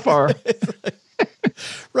 It's not far.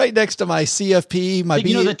 Right next to my CFP, my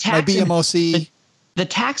BMOC. The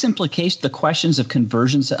tax implications, the questions of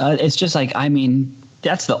conversions, it's just like,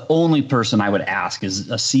 that's the only person I would ask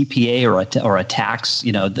is a CPA or a tax.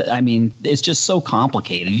 It's just so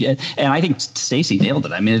complicated. And I think Stacy nailed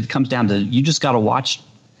it. It comes down to, you just got to watch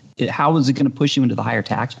how is it going to push you into the higher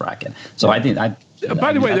tax bracket. So I think by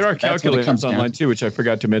the way, there are calculators online too, which I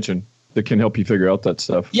forgot to mention. that can help you figure out that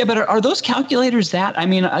stuff. Yeah, but are those calculators that? I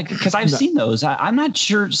mean, because I've seen those. I'm not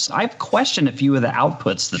sure. I've questioned a few of the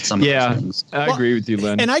outputs that some of those things. I agree with you,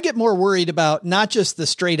 Len. And I get more worried about not just the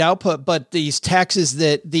straight output, but these taxes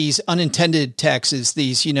these unintended taxes,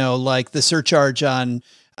 these, like the surcharge on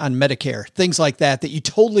Medicare, things like that you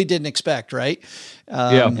totally didn't expect, right?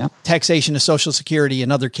 Taxation of Social Security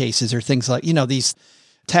in other cases, or things like, these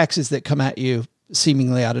taxes that come at you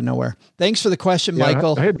seemingly out of nowhere. Thanks for the question,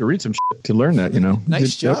 Michael. I had to read some shit to learn that,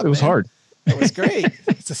 Nice job. It was hard. It was great.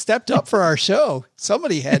 It's a stepped up for our show.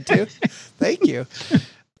 Somebody had to. Thank you.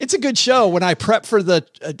 It's a good show. When I prep for I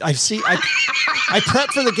prep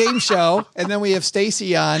for the game show, and then we have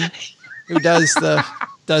Stacy on, who does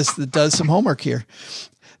some homework here.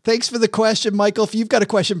 Thanks for the question, Michael. If you've got a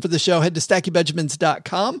question for the show, head to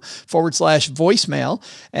stackingbenjamins.com/voicemail,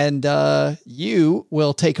 and you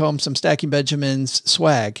will take home some Stacking Benjamins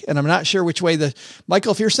swag. And I'm not sure which way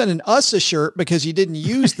Michael, if you're sending us a shirt because you didn't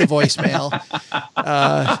use the voicemail,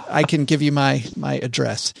 I can give you my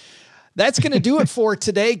address. That's going to do it for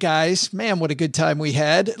today, guys. Man, what a good time we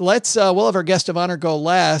had. We'll have our guest of honor go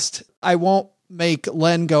last. I won't make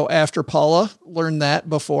Len go after Paula. Learned that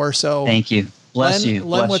before. So thank you. Bless you.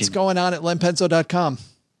 Len, what's going on at lenpenzo.com?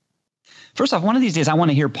 First off, one of these days, I want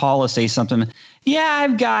to hear Paula say something. Yeah,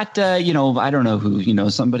 I've got, I don't know who,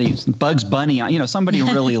 somebody, Bugs Bunny, somebody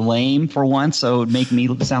really lame for once. So it would make me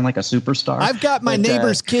sound like a superstar. I've got my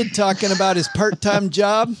neighbor's kid talking about his part-time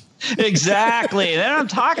job. Exactly. Then I'm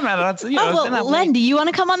talking about it. Len, do you want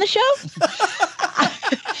to come on the show?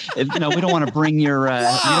 We don't want to bring you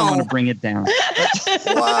don't want to bring it down.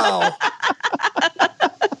 Wow.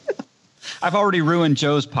 I've already ruined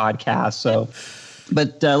Joe's podcast, so.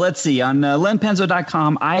 But let's see. On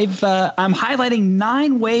lenpenzo.com, I'm highlighting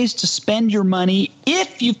 9 ways to spend your money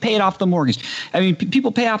if you've paid off the mortgage. I mean,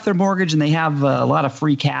 people pay off their mortgage and they have a lot of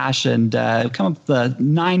free cash, and come up with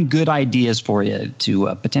 9 good ideas for you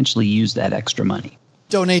to potentially use that extra money.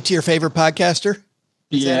 Donate to your favorite podcaster.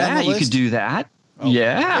 Yeah, you could do that. Oh,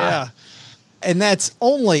 yeah. And that's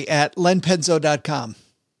only at lenpenzo.com.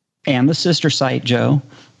 And the sister site, Joe.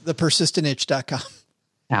 thepersistentitch.com.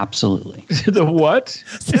 Absolutely. The what?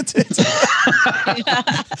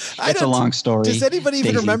 That's a long story. Does anybody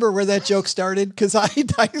even remember where that joke started? Because I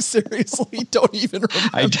seriously don't even remember.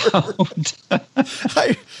 I don't.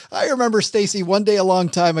 I remember, Stacy, one day a long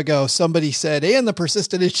time ago, somebody said, and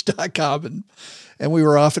thepersistentitch.com, and we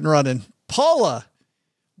were off and running. Paula,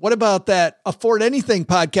 what about that Afford Anything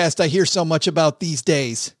podcast I hear so much about these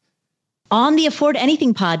days? On the Afford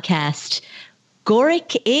Anything podcast,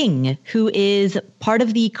 Gorik Ng, who is part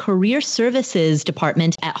of the Career Services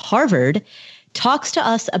Department at Harvard, talks to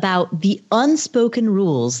us about the unspoken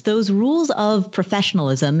rules, those rules of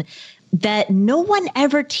professionalism that no one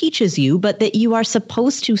ever teaches you, but that you are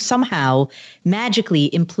supposed to somehow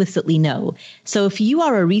magically, implicitly know. So if you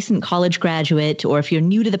are a recent college graduate, or if you're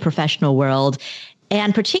new to the professional world,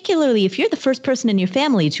 and particularly if you're the first person in your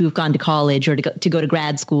family to have gone to college or to go to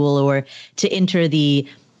grad school or to enter the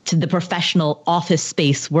professional office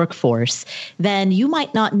space workforce, then you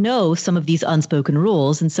might not know some of these unspoken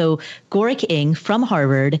rules. And so Gorik Ng from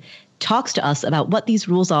Harvard talks to us about what these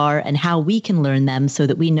rules are and how we can learn them so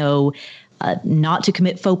that we know not to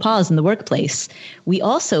commit faux pas in the workplace. We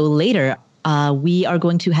also later, we are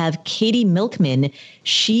going to have Katie Milkman.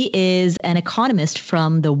 She is an economist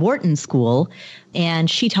from the Wharton School, and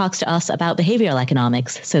she talks to us about behavioral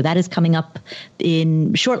economics. So that is coming up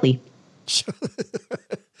shortly.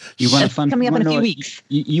 You want a fun? Coming up in a few weeks.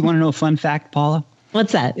 You want to know a fun fact, Paula?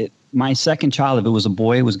 What's that? My second child, if it was a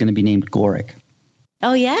boy, was going to be named Gorik.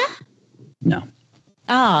 Oh yeah? No.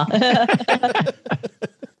 Ah.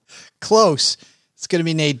 Close. It's going to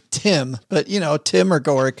be named Tim, but Tim or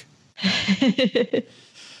Gorik.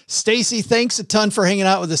 Stacy, thanks a ton for hanging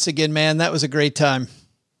out with us again, man. That was a great time.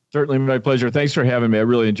 Certainly my pleasure. Thanks for having me. I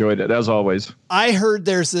really enjoyed it, as always. I heard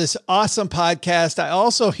there's this awesome podcast I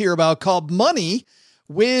also hear about called Money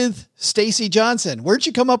with Stacy Johnson. Where'd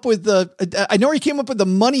you come up with I know you came up with the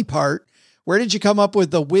money part. Where did you come up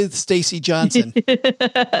with the with Stacy Johnson?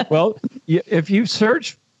 Well, if you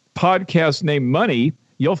search podcast named Money,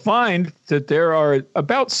 you'll find that there are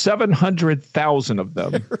about 700,000 of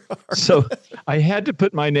them. So I had to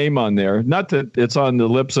put my name on there. Not that it's on the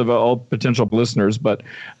lips of all potential listeners, but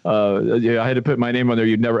I had to put my name on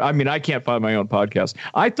there. I can't find my own podcast.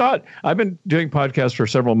 I thought I've been doing podcasts for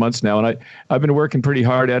several months now, and I've been working pretty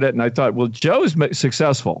hard at it. And I thought, well, Joe's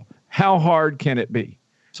successful. How hard can it be?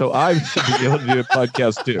 So I should be able to do a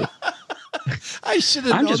podcast too. I should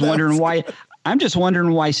have. I'm just wondering why. I'm just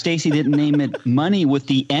wondering why Stacy didn't name it Money with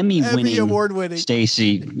the Emmy award-winning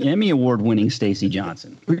Emmy award-winning Stacy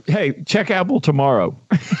Johnson. Hey, check Apple tomorrow.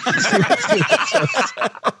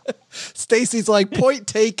 Stacy's like, point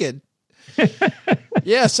taken.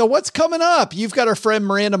 Yeah. So what's coming up? You've got our friend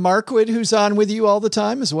Miranda Marquardt, who's on with you all the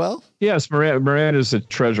time as well. Yes, Miranda is a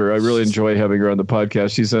treasure. I really enjoy having her on the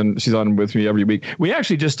podcast. She's on with me every week. We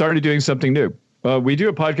actually just started doing something new. We do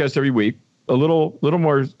a podcast every week, a little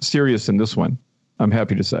more serious than this one, I'm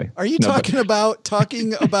happy to say. Are you talking about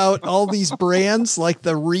all these brands like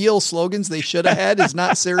the real slogans they should have had is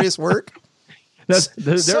not serious work? There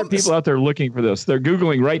are people out there looking for this. They're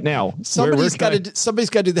Googling right now. Somebody's got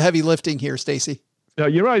to do the heavy lifting here, Stacy.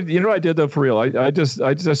 You know what I did though, for real. I just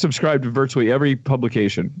subscribed to virtually every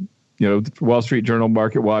publication. Wall Street Journal,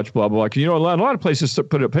 Market Watch, blah blah blah. A lot of places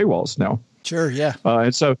put up paywalls now. Sure, yeah.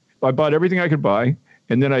 And so I bought everything I could buy,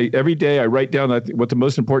 and then every day I write down what the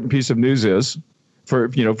most important piece of news is for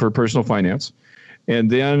personal finance. And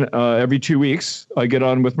then every 2 weeks I get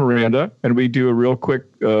on with Miranda and we do a real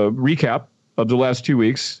quick recap of the last 2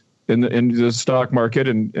 weeks in the stock market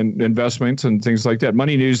and investments and things like that.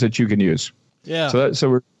 Money news that you can use. Yeah.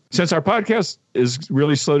 Since our podcast is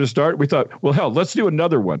really slow to start, we thought, well, hell, let's do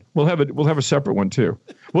another one. We'll have a separate one too.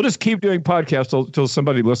 We'll just keep doing podcasts till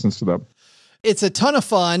somebody listens to them. It's a ton of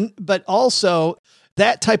fun, but also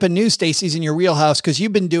that type of news, Stacy's in your wheelhouse because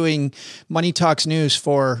you've been doing Money Talks News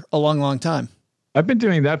for a long, long time. I've been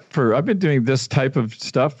doing this type of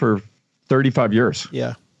stuff for 35 years.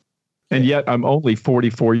 Yeah. And yet I'm only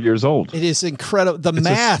 44 years old. It is incredible. The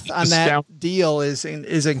math on that deal is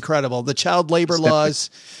incredible. The child labor laws,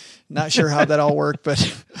 not sure how that all worked,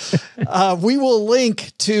 but we will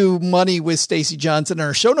link to Money with Stacy Johnson on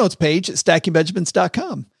our show notes page at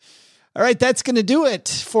stackingbenjamins.com. All right, that's going to do it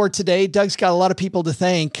for today. Doug's got a lot of people to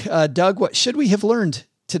thank. Doug, what should we have learned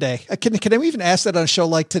today? Can I even ask that on a show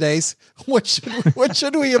like today's? What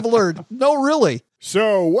should we have learned? No, really.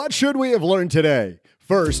 So what should we have learned today?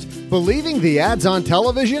 First, believing the ads on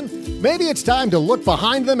television? Maybe it's time to look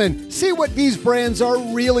behind them and see what these brands are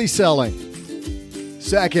really selling.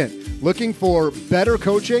 Second, looking for better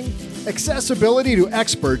coaching? Accessibility to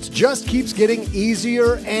experts just keeps getting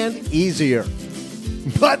easier and easier.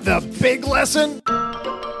 But the big lesson?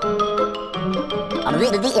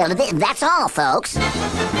 That's all, folks.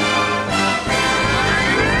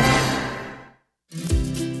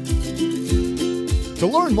 To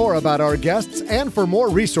learn more about our guests and for more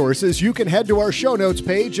resources, you can head to our show notes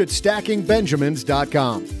page at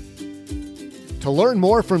stackingbenjamins.com. To learn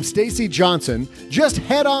more from Stacy Johnson, just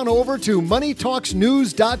head on over to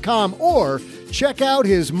moneytalksnews.com or check out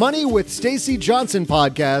his Money with Stacy Johnson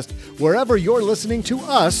podcast wherever you're listening to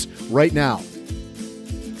us right now.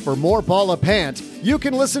 For more Paula Pant, you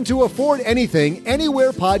can listen to Afford Anything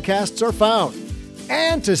anywhere podcasts are found.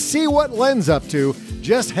 And to see what Len's up to,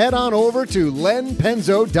 just head on over to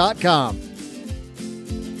lenpenzo.com.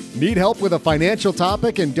 Need help with a financial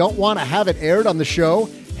topic and don't want to have it aired on the show?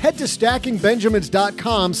 Head to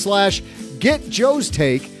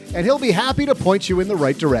stackingbenjamins.com/getjoestake and he'll be happy to point you in the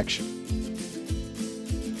right direction.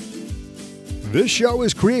 This show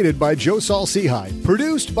is created by Joe Saul-Sehy,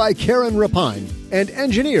 produced by Karen Rapine, and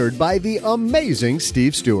engineered by the amazing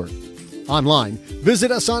Steve Stewart. Online,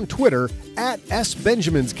 visit us on Twitter at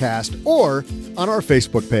SBenjaminsCast or on our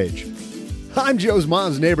Facebook page. I'm Joe's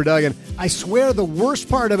mom's neighbor, Doug, and I swear the worst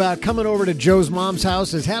part about coming over to Joe's mom's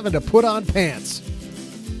house is having to put on pants.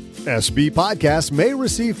 SB Podcasts may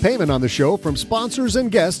receive payment on the show from sponsors and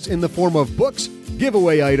guests in the form of books,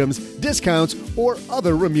 giveaway items, discounts, or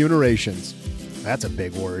other remunerations. That's a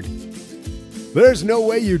big word. There's no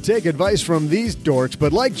way you take advice from these dorks,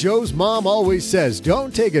 but like Joe's mom always says,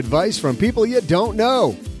 don't take advice from people you don't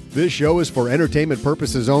know. This show is for entertainment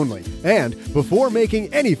purposes only, and before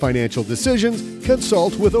making any financial decisions,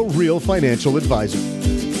 consult with a real financial advisor.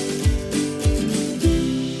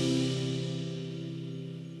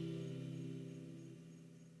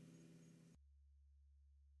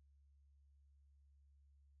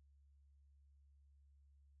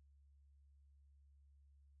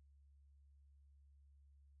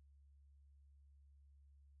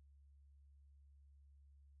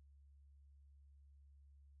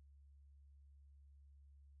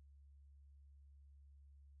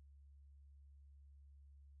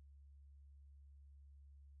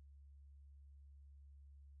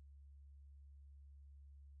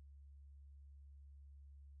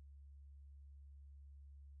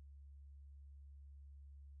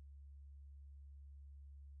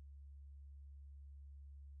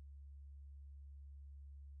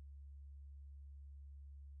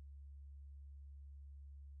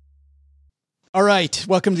 All right.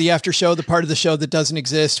 Welcome to the after show, the part of the show that doesn't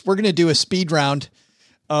exist. We're going to do a speed round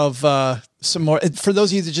of some more. For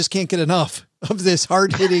those of you that just can't get enough of this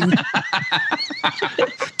hard-hitting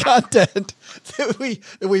content that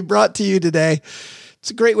we brought to you today. It's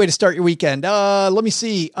a great way to start your weekend. Let me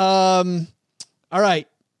see. All right.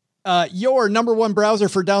 Your number one browser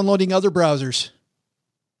for downloading other browsers.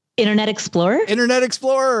 Internet Explorer. Internet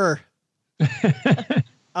Explorer.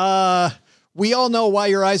 We all know why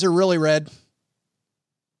your eyes are really red.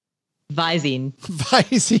 Visine.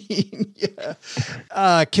 Yeah.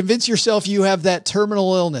 Convince yourself you have that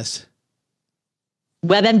terminal illness.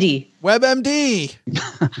 WebMD.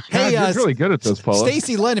 Hey, you're really good at this, Paula.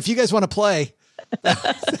 Stacy, Len, if you guys want to play.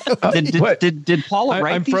 Did Paula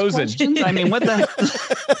write I'm these frozen. questions? I mean, what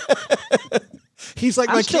the? He's like,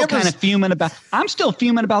 I'm still kind of fuming about. I'm still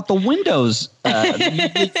fuming about the Windows.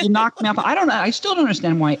 You knocked me off. I don't know. I still don't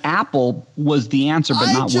understand why Apple was the answer,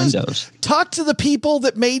 but not Windows. Talk to the people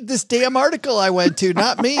that made this damn article I went to,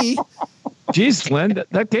 not me. Jeez, Len,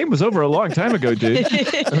 that game was over a long time ago, dude.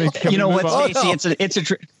 I mean, you know what, Stacey?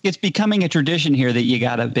 It's becoming a tradition here that you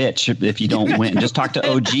got to bitch if you don't win. Just talk to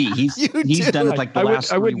OG. He's done it like the last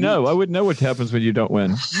 3 weeks. I would know what happens when you don't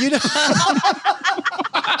win. You know.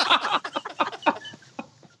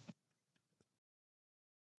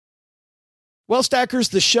 Well, Stackers,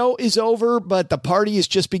 the show is over, but the party is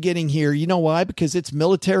just beginning here. You know why? Because it's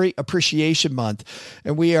Military Appreciation Month,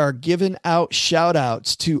 and we are giving out shout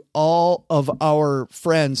outs to all of our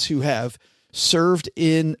friends who have served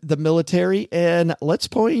in the military. And let's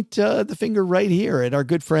point the finger right here at our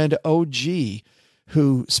good friend OG,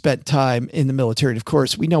 who spent time in the military. And of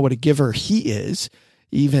course, we know what a giver he is,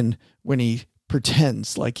 even when he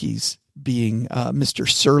pretends like he's being Mr.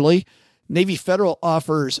 Surly. Navy Federal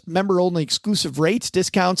offers member-only exclusive rates,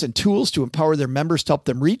 discounts, and tools to empower their members to help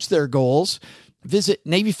them reach their goals. Visit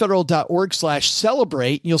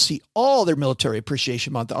NavyFederal.org/celebrate. You'll see all their Military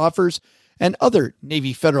Appreciation Month offers and other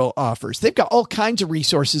Navy Federal offers. They've got all kinds of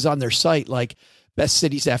resources on their site, like best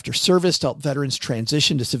cities after service to help veterans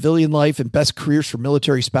transition to civilian life and best careers for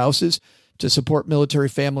military spouses to support military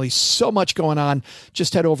families. So much going on.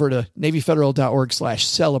 Just head over to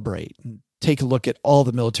NavyFederal.org/celebrate. Take a look at all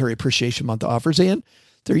the Military Appreciation Month offers and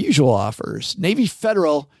their usual offers. Navy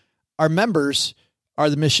Federal, our members are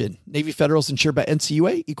the mission. Navy Federal is insured by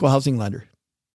NCUA, Equal Housing Lender.